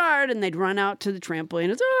backyard, and they'd run out to the trampoline.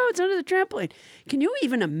 It's under the trampoline. Can you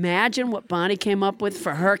even imagine what Bonnie came up with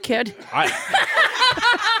for her kid?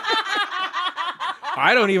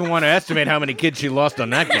 I don't even want to estimate how many kids she lost on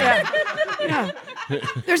that game. Yeah.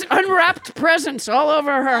 There's unwrapped presents all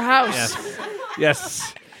over her house.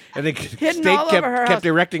 Yes. I think Hidden State all over her kept house.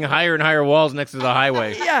 erecting higher and higher walls next to the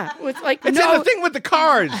highway. Yeah, with like It's no. in the thing with the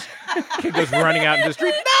cars. Kid goes running out in the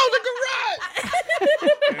street. No, the garage.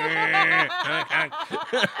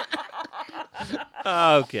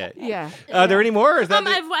 Okay. Yeah. Are there any more? Or is that I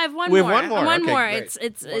have one we more. have one more. One Okay, more. great.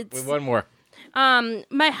 It's We have one more.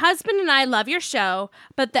 my husband and I love your show,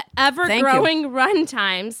 but the Thank you. ever-growing run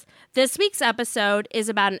times. This week's episode is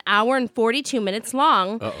about an hour and 42 minutes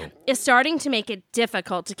long. Is starting to make it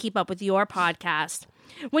difficult to keep up with your podcast.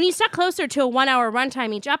 When you stuck closer to a 1 hour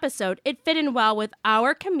runtime each episode, it fit in well with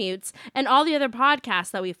our commutes and all the other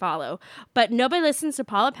podcasts that we follow. But nobody listens to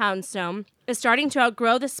Paula Poundstone. Is starting to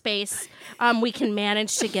outgrow the space we can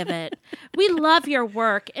manage to give it. We love your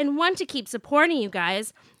work and want to keep supporting you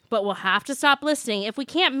guys, but we'll have to stop listening if we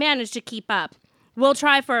can't manage to keep up. We'll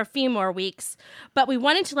try for a few more weeks, but we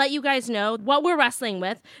wanted to let you guys know what we're wrestling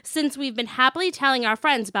with since we've been happily telling our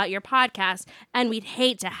friends about your podcast, and we'd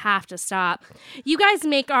hate to have to stop. You guys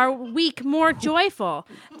make our week more joyful.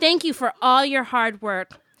 Thank you for all your hard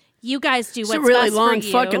work. You guys do what's It's a really best long for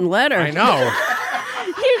you. fucking letter. I know.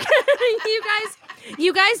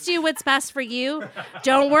 You guys do what's best for you.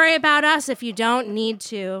 Don't worry about us if you don't need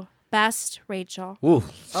to. Best, Rachel. Ooh,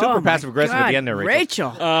 super Oh, my passive aggressive at the God, end there,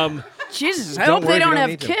 Rachel. Jesus, I Don't hope worry they if you don't don't have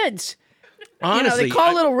need to. kids. Honestly, They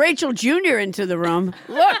call little Rachel Jr. into the room.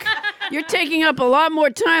 Look, you're taking up a lot more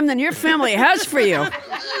time than your family has for you.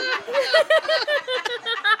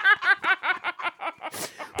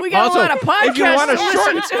 We got also, a lot of podcasts if you want to to listen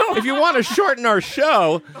shorten, to. if you want to shorten our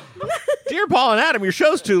show, dear Paul and Adam, your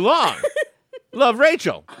show's too long. Love,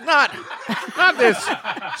 Rachel. Not this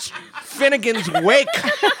Finnegan's Wake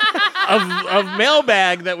of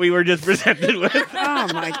mailbag that we were just presented with. Oh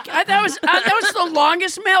my God, that was the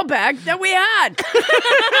longest mailbag that we had.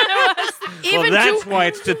 Well, that's why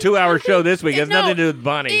it's a 2-hour show this week. It has nothing to do with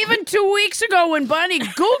Bonnie. Even 2 weeks ago when Bonnie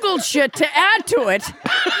Googled shit to add to it,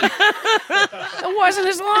 it wasn't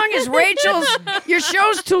as long as Rachel's. Your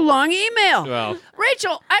show's too long email. Well.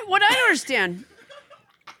 Rachel, what I don't understand.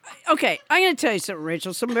 Okay, I'm going to tell you something,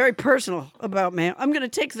 Rachel. Something very personal about me. I'm going to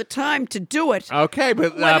take the time to do it. Okay,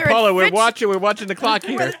 but Whether it Paula, we're fits- watching the clock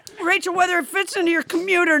here. Rachel, whether it fits into your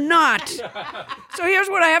commute or not. So here's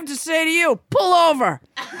what I have to say to you. Pull over.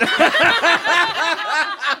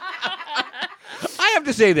 I have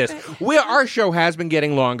to say this. Our show has been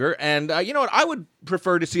getting longer, and you know what? I would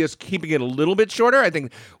prefer to see us keeping it a little bit shorter. I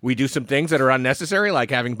think we do some things that are unnecessary,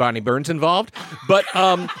 like having Bonnie Burns involved. But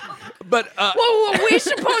Well, were we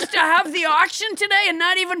supposed to have the auction today and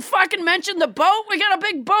not even fucking mention the boat? We got a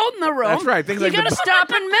big boat in the room. That's right. Things you like the gotta boat. stop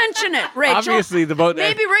and mention it, Rachel. Obviously, the boat-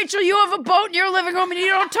 Maybe, Rachel, you have a boat in your living room and you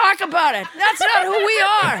don't talk about it. That's not who we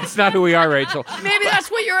are. it's not who we are, Rachel. Maybe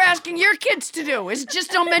that's what you're asking your kids to do, is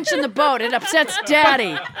just don't mention the boat. It upsets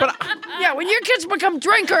Daddy. Yeah, when your kids become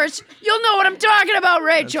drinkers, you'll know what I'm talking about,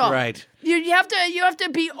 Rachel. That's right. You have to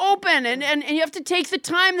be open and you have to take the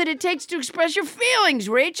time that it takes to express your feelings,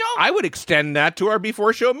 Rachel. I would extend that to our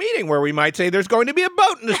before show meeting where we might say there's going to be a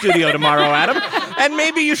boat in the studio tomorrow, Adam. And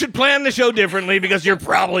maybe you should plan the show differently because you're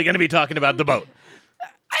probably going to be talking about the boat.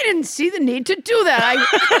 I didn't see the need to do that.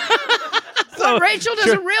 What Rachel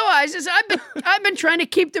doesn't realize is I've been trying to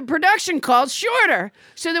keep the production calls shorter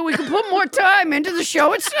so that we can put more time into the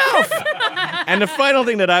show itself. And the final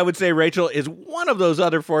thing that I would say, Rachel, is one of those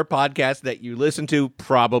other 4 podcasts that you listen to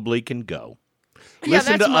probably can go.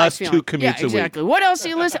 Listen that's to my us feeling. 2 commutes a exactly. week. What else do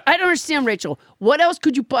you listen? I don't understand, Rachel. What else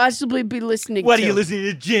could you possibly be listening What to? are you listening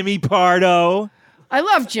to, Jimmy Pardo? I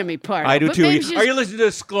love Jimmy Pardo. I do but too. maybe she's- Are you listening to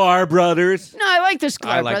Sklar Brothers? No, I like the Sklar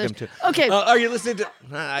I like Brothers. them too. Okay. Are you listening to?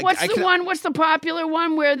 What's the one? What's the popular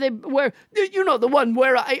one where you know the one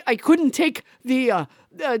where I couldn't take the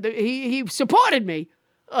he supported me.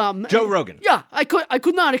 Joe Rogan. Yeah, I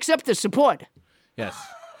could not accept the support. Yes.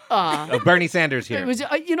 Bernie Sanders here. It was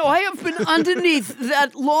I have been underneath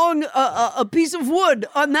that long a piece of wood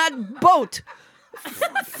on that boat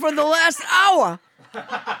for the last hour.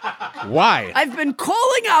 Why? I've been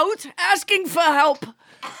calling out, asking for help.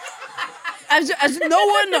 Has no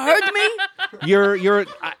one heard me? You're.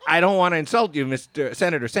 I don't want to insult you, Mr.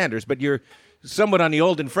 Senator Sanders, but you're somewhat on the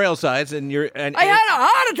old and frail sides, and you're. And I had a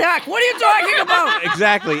heart attack. What are you talking about?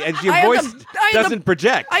 exactly, and your I had voice the- doesn't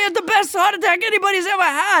project. I had the best heart attack anybody's ever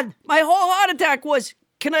had. My whole heart attack was,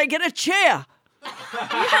 can I get a chair?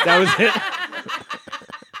 That was it.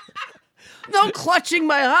 No clutching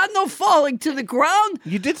my heart, no falling to the ground.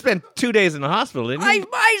 You did spend 2 days in the hospital, didn't you?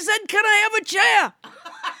 I said, can I have a chair?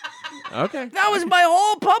 Okay. That was my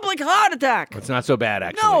whole public heart attack. It's not so bad,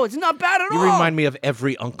 actually. No, it's not bad at You all. remind me of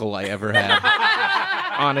every uncle I ever had.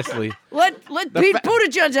 Honestly. Let Pete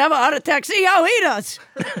Buttigieg have a heart attack. See how he does.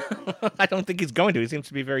 I don't think he's going to. He seems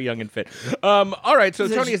to be very young and fit. All right, so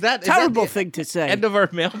Tony, is that terrible the thing to say? end of our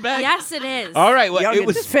mailbag? Yes, it is. All right, well, Young it and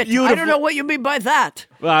was fit. beautiful. I don't know what you mean by that.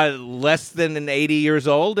 Less than 80 years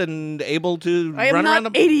old and able to I am run around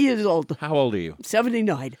not the... 80 years old. How old are you?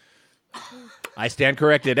 79. I stand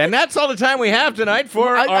corrected. And that's all the time we have tonight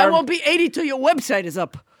for I our won't be 80 till your website is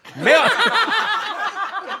up. mail.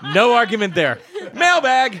 No argument there.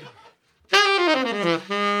 Mailbag.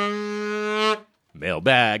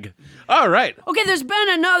 Mailbag. All right. Okay, there's been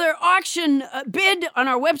another auction bid on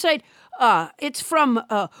our website. It's from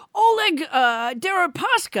Oleg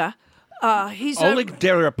Deripaska. He's Oleg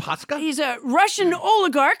Deripaska? He's a Russian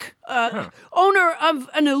oligarch, owner of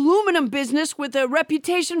an aluminum business with a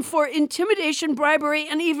reputation for intimidation, bribery,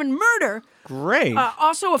 and even murder. Great.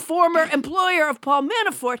 Also a former employer of Paul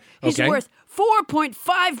Manafort. He's Okay. worth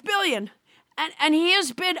 $4.5 billion. And he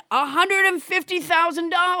has bid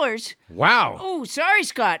 $150,000. Wow. Oh, sorry,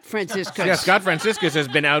 Scott Francisco. Yeah, Scott Franciscus has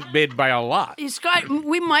been outbid by a lot. Scott,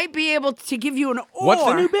 we might be able to give you an or. What's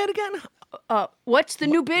the new bid again? What's the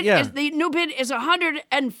new bid? Yeah. The new bid is $150,000.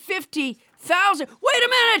 Wait a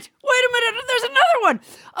minute. There's another one.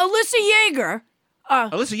 Alyssa Yeager.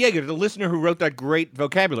 Alyssa Yeager, the listener who wrote that great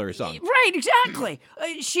vocabulary song. Right, exactly.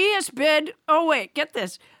 She has bid. Oh wait, get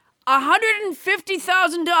this.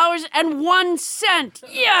 $150,000.01.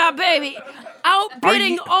 Yeah, baby.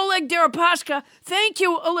 Outbidding Oleg Deripaska. Thank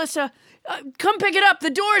you, Alyssa. Come pick it up.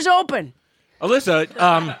 The door's open. Alyssa,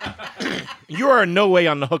 you are in no way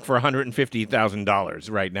on the hook for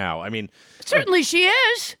 $150,000 right now. I mean, Certainly she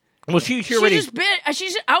is. well, she already.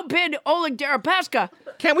 She's outbid Oleg Deripaska.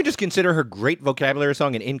 Can't we just consider her great vocabulary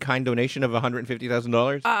song an in-kind donation of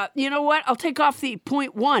 $150,000? You know what? I'll take off the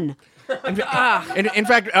 .1. In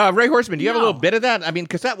fact, Ray Horseman, do you have a little bit of that? I mean,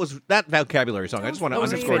 because that vocabulary song, I just want to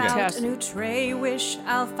Those are underscore that. fantastic. A new tray, wish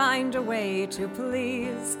I'll find a way to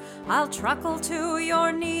please. I'll truckle to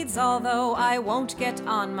your needs, although I won't get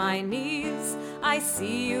on my knees. I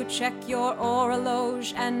see you check your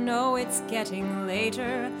horologe and know it's getting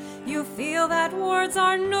later. You feel that words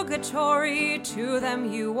are nugatory, to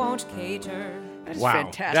them you won't cater. That is Wow,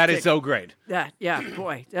 fantastic. that is so great. That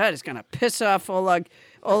is going to piss off Oleg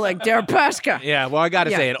Deripaska. Yeah, well, I got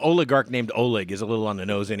to Yeah. say, an oligarch named Oleg is a little on the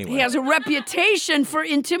nose anyway. He has a reputation for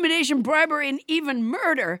intimidation, bribery, and even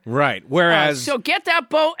murder. Right, whereas... So get that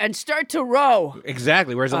boat and start to row.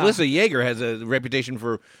 Exactly, whereas Alyssa Yeager has a reputation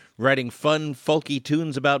for writing fun, folky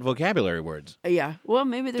tunes about vocabulary words. Yeah, well,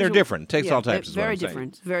 maybe They're different. Takes all types, is what Very I'm saying.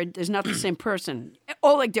 different. There's not the same person.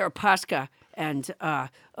 Oleg Deripaska and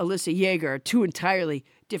Alyssa Yeager are two entirely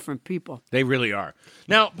different people. They really are.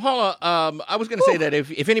 Now, Paula, I was going to say that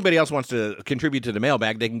if anybody else wants to contribute to the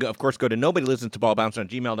mailbag, they can, of course, go to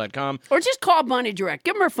nobodylistenstopaulbounce@gmail.com. Or just call Bonnie direct.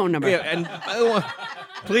 Give them her phone number. Yeah, and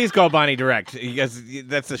please call Bonnie direct, because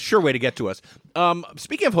that's a sure way to get to us.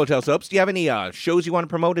 Speaking of hotel soaps, do you have any shows you want to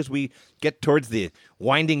promote as we get towards the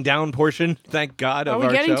winding down portion, thank God, Are of we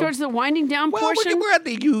our getting show? towards the winding down Well, portion? we're at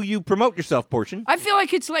the you promote yourself portion. I feel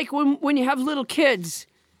like it's like when you have little kids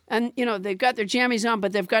and, they've got their jammies on,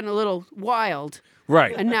 but they've gotten a little wild.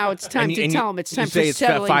 Right. And now it's time to tell them it's time you say for it's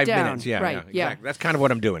settling 5 down. minutes. Yeah, right. yeah, exactly. That's kind of what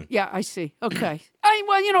I'm doing. Yeah, I see. Okay.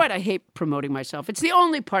 Well, you know what? I hate promoting myself. It's the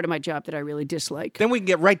only part of my job that I really dislike. Then we can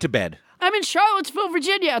get right to bed. I'm in Charlottesville,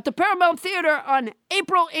 Virginia at the Paramount Theater on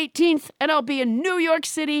April 18th, and I'll be in New York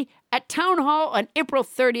City at Town Hall on April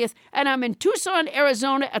 30th, and I'm in Tucson,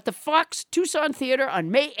 Arizona at the Fox Tucson Theater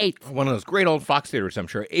on May 8th. One of those great old Fox theaters, I'm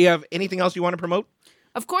sure. You have anything else you want to promote?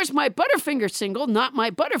 Of course, my Butterfinger single, Not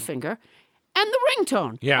My Butterfinger, and the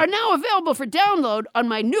ringtone are now available for download on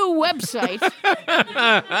my new website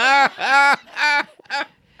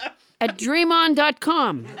at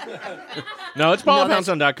dreamon.com. No, it's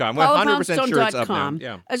paulapoundstone.com. We're 100% sure it's up now. paulapoundstone.com,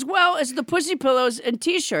 Yeah. as well as the Pussy Pillows and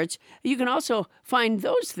T-shirts. You can also find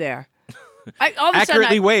those there. All of a sudden,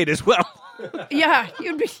 Accurately weighed as well. yeah,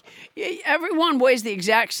 everyone weighs the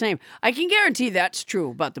exact same. I can guarantee that's true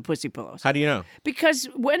about the Pussy Pillows How do you know? because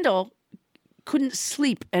Wendell couldn't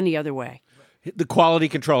sleep any other way. the quality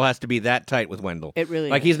control has to be that tight with Wendell. It really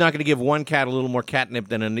like is. he's not going to give one cat a little more catnip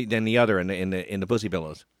than the other in the pussy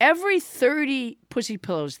pillows. Every 30 pussy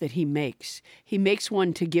pillows that he makes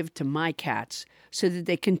one to give to my cats so that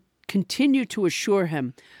they can continue to assure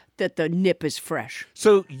him that the nip is fresh.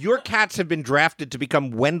 So your cats have been drafted to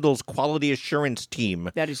become Wendell's quality assurance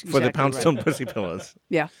team That is for the exactly Poundstone right. pussy pillows.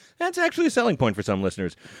 Yeah. That's actually a selling point for some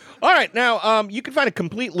listeners. All right, now you can find a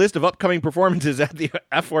complete list of upcoming performances at the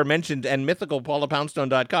aforementioned and mythical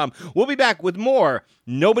PaulaPoundstone.com. We'll be back with more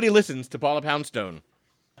Nobody Listens to Paula Poundstone.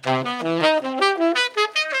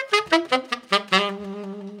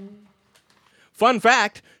 Fun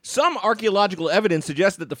fact, some archaeological evidence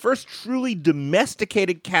suggests that the first truly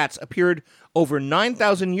domesticated cats appeared over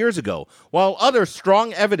 9,000 years ago, while other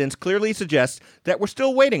strong evidence clearly suggests that we're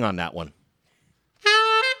still waiting on that one.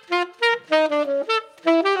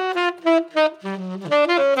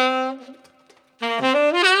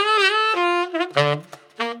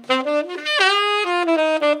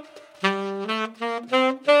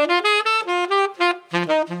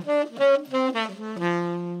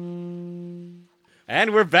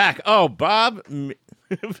 And we're back. Oh, Bob.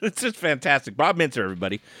 It's just fantastic. Bob Mintzer,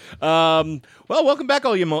 everybody. Well, welcome back,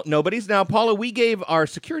 all you nobodies. Now, Paula, we gave our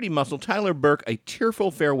security muscle, Tyler Burke, a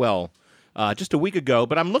tearful farewell just a week ago,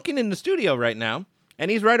 but I'm looking in the studio right now, and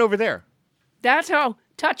he's right over there. That's how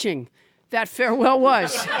touching that farewell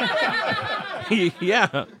was.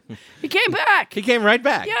 Yeah. He came back. He came right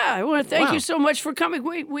back. Yeah, I want to thank Wow. you so much for coming.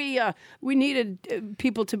 We needed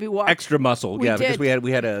people to be walked. Extra muscle. We yeah, because did.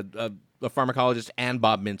 we had a pharmacologist and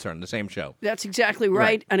Bob Mintzer on the same show. That's exactly right.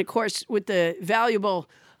 Right. And of course, with the valuable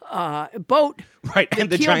boat, Right, and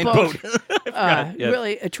the keel giant boat. Yes.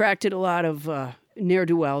 really attracted a lot of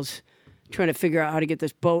ne'er-do-wells trying to figure out how to get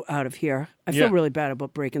this boat out of here. I feel Yeah. really bad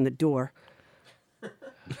about breaking the door.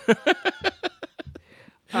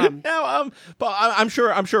 Now, Paul, I'm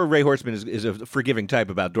sure Ray Horseman is a forgiving type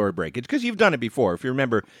about door breakage because you've done it before. If you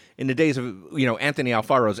remember, in the days of Anthony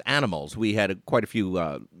Alfaro's Animals, we had quite a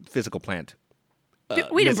few physical plant.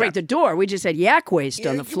 We didn't break the door. We just had yak waste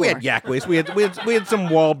on the floor. We had yak waste. We had some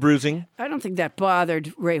wall bruising. I don't think that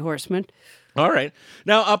bothered Ray Horseman. All right.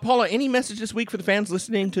 Now, Paula, any message this week for the fans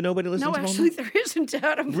listening to Nobody Listens No, to Paula? actually, there isn't,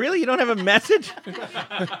 Adam. Really? You don't have a message?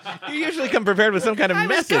 You usually come prepared with some kind of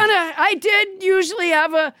message. I did usually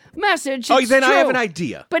have a message. Oh, it's then I have true. an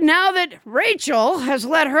idea. But now that Rachel has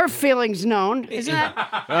let her feelings known, isn't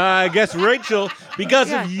that? I guess Rachel, because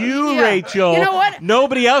Yeah. of you, Yeah. Rachel. You know what?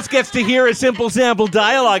 Nobody else gets to hear a simple sample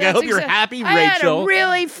dialogue. I That's hope you're exact- happy, I had Rachel. a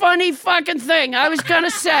really funny fucking thing I was going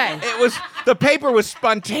to say. The paper was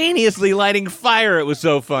spontaneously lighting fire. It was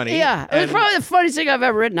so funny. Yeah, it was And probably the funniest thing I've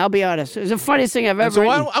ever written. I'll be honest. It was the funniest thing I've ever so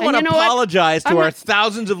written. I want to And you know what? apologize to I'm our not-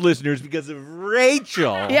 thousands of listeners because of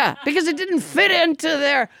Rachel. Yeah, because it didn't fit into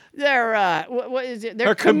their what is it? Their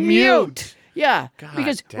Her commute. Yeah, God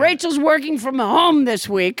because damn. Rachel's working from home this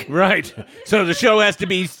week. Right. So the show has to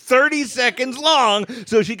be 30 seconds long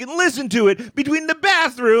so she can listen to it between the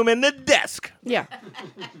bathroom and the desk. Yeah,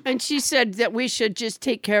 and she said that we should just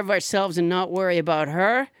take care of ourselves and not worry about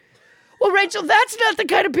her. Well, Rachel, that's not the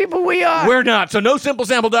kind of people we are. We're not. So no simple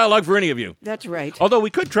sample dialogue for any of you. That's right. Although we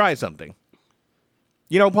could try something.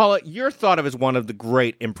 You know, Paula, you're thought of as one of the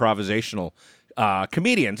great improvisational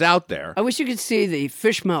comedians out there. I wish you could see the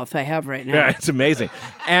fish mouth I have right now. Yeah, it's amazing.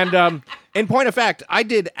 And in point of fact, I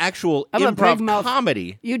did actual I'm a big improv mouth.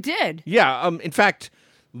 comedy. You did. Yeah, in fact,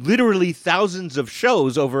 literally thousands of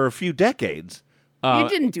shows over a few decades. You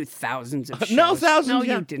didn't do thousands of shows. No, thousands. No,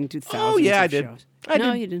 yeah. you didn't do Oh, thousands yeah, of I did. shows. I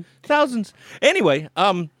No, did. you didn't. Thousands. Anyway,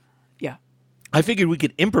 Yeah. I figured we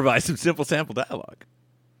could improvise some simple sample dialogue.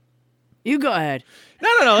 You go ahead.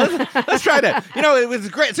 No. Let's try that. You know, it was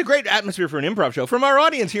great. It's a great atmosphere for an improv show. From our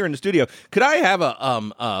audience here in the studio, could I have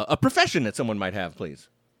a profession that someone might have, please?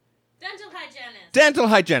 Dental hygienist. Dental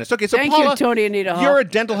hygienist. Okay, so Thank Paula, you, Tony Anita Hall. you're a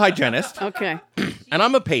dental hygienist, Okay. and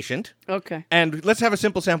I'm a patient. Okay. And let's have a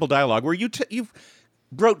simple sample dialogue where you've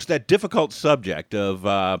broached that difficult subject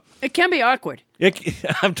of. It can be awkward.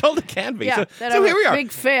 I'm told it can be. Yeah. So that so I'm here we a are.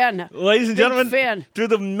 big fan. Ladies and Big gentlemen, fan. through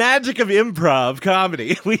the magic of improv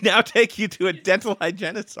comedy, we now take you to a dental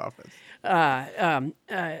hygienist's office.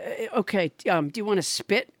 Okay. Do you want to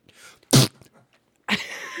spit?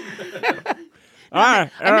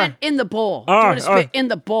 I I meant in the bowl. Do you want to spit in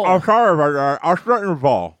the bowl? sorry about that. I'll start in the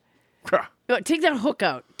ball. No, take that hook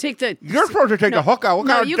out. Take the. You're supposed to take the hook out. What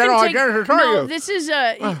No, kind of you dental can take. hygienist are No, you? this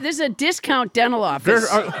is a discount dental office.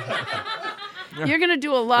 You're gonna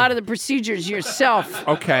do a lot of the procedures yourself.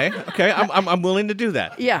 Okay. I'm willing to do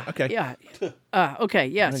that. Yeah. Okay. Yeah. Okay.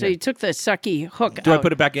 Yeah. So you took the sucky hook Do out. I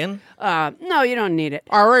put it back in? No, you don't need it.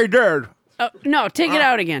 I already did. No, take it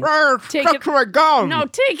out again. Take Stuck it. to my gum. No,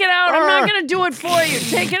 take it out. I'm not going to do it for you.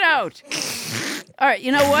 Take it out. All right,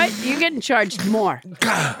 you know what? You're getting charged more.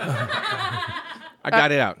 I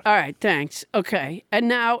got it out. All right, thanks. Okay, and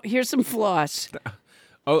now here's some floss.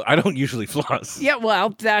 Oh, I don't usually floss. Yeah, well,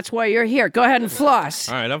 that's why you're here. Go ahead and floss.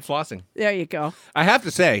 All right, I'm flossing. There you go. I have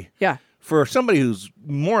to say, Yeah. for somebody who's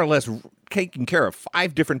more or less taking care of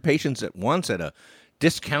 5 different patients at once at a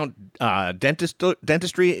discount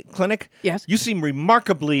dentistry clinic, Yes. you seem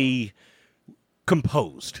remarkably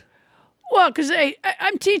composed. Well, because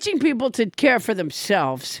I'm teaching people to care for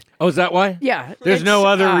themselves. Oh, is that why? Yeah. There's no it's,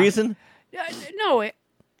 other reason? No.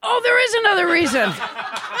 There is another reason.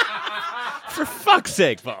 For fuck's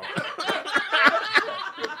sake, Paul.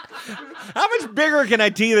 How much bigger can I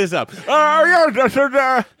tee this up? Take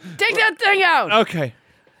that thing out. Okay.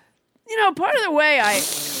 You know, part of the way I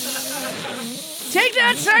take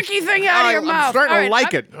that sucky thing out of your I'm mouth. starting to All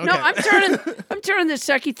like it. No, Okay. I'm turning the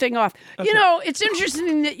sucky thing off. You know, it's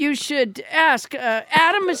interesting that you should ask.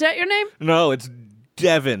 Adam, is that your name? No, it's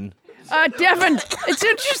Devin. Devin, it's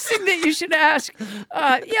interesting that you should ask.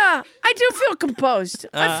 Yeah, I do feel composed.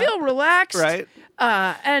 I feel relaxed. Right.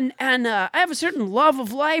 And I have a certain love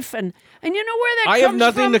of life, and you know where that I comes have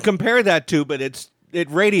nothing from? to compare that to, but it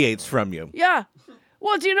radiates from you. Yeah.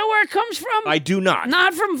 Well, do you know where it comes from? I do not.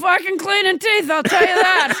 Not from fucking cleaning teeth, I'll tell you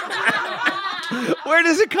that. Where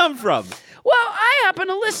does it come from? Well, I happen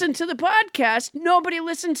to listen to the podcast. Nobody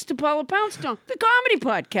listens to Paula Poundstone, the comedy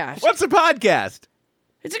podcast. What's a podcast?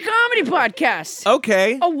 It's a comedy podcast.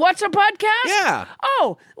 Okay. Oh, what's a podcast? Yeah.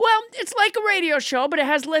 Oh, well, it's like a radio show, but it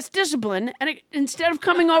has less discipline. And instead of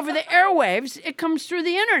coming over the airwaves, it comes through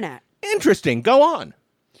the internet. Interesting. Go on.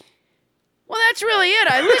 Well, that's really it.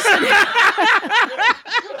 I listen.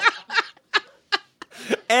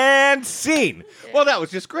 And scene. Well, that was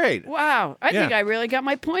just great. Wow. I think Yeah. I really got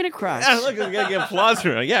my point across. Yeah, look, we gotta give applause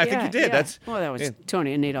for it. Yeah, I think you did. Yeah. That's Well, that was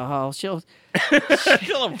Tony Anita Hall. She'll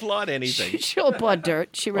she'll applaud anything. she'll applaud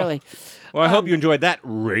dirt. She really. Well, I hope you enjoyed that,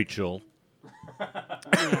 Rachel.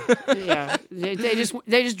 Yeah. They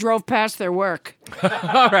just drove past their work.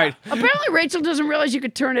 All right. Apparently, Rachel doesn't realize you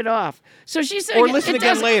could turn it off. So she's saying Or listen again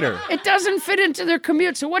doesn't- later. It doesn't fit into their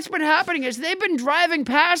commute. So what's been happening is they've been driving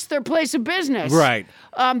past their place of business, Right.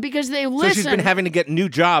 Because they So listen. she's been having to get new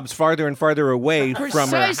jobs farther and farther away from her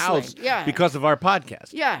Precisely, house yeah. because of our podcast.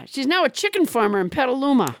 Yeah, she's now a chicken farmer in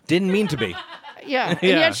Petaluma. Didn't mean to be. Yeah, and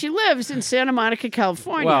Yeah. yet she lives in Santa Monica,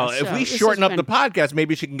 California. Well, so if we this shorten has up the been- podcast,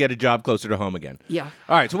 maybe she can get a job closer to home again. Yeah.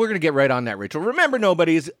 All right, so we're going to get right on that, Rachel. Remember,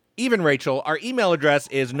 nobodies, even Rachel, our email address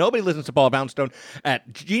is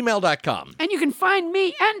nobodylistens-to-Paula-Poundstone@gmail.com. And you can find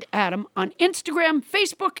me and Adam on Instagram,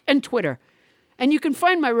 Facebook, and Twitter. And you can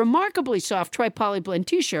find my remarkably soft tri-poly-blend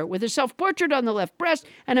t-shirt with a self-portrait on the left breast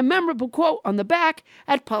and a memorable quote on the back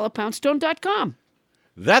at paulapoundstone.com.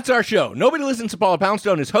 That's our show. Nobody Listens to Paula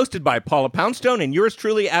Poundstone is hosted by Paula Poundstone and yours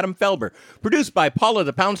truly, Adam Felber. Produced by Paula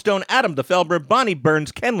the Poundstone, Adam the Felber, Bonnie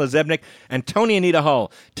Burns, Ken Lazebnik, and Tony Anita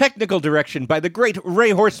Hall. Technical direction by the great Ray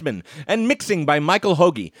Horseman. And mixing by Michael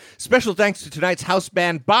Hoagie. Special thanks to tonight's house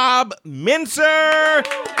band, Bob Mincer.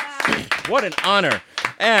 What an honor.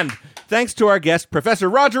 And thanks to our guest, Professor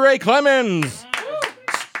Roger A. Clemens.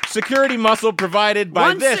 Security muscle provided by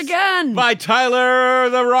Once again. by Tyler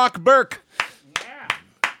the Rock Burke.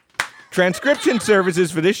 Transcription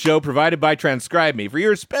services for this show provided by Transcribe Me. For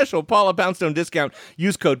your special Paula Poundstone discount,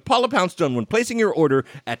 use code Paula Poundstone when placing your order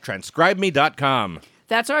at transcribeme.com.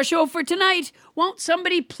 That's our show for tonight. Won't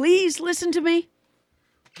somebody please listen to me?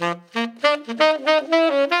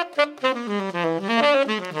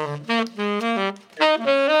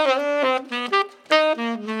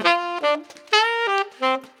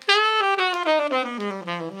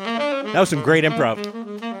 That was some great improv.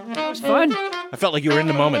 That was fun. I felt like you were in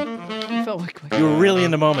the moment. I felt like You were really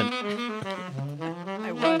in the moment.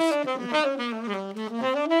 I was.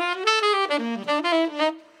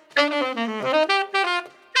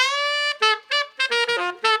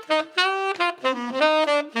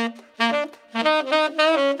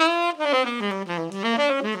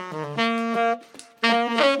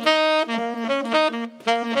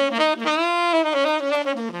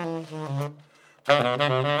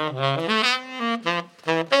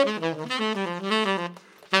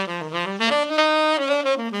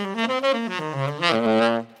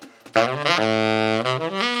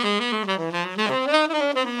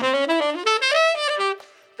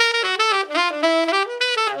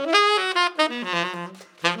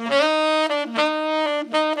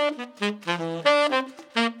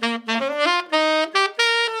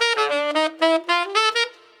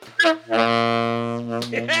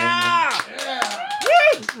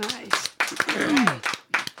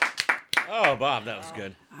 was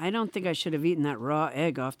good. I don't think I should have eaten that raw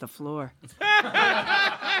egg off the floor.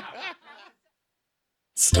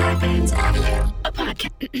 Starburns Audio,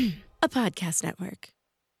 a podcast network.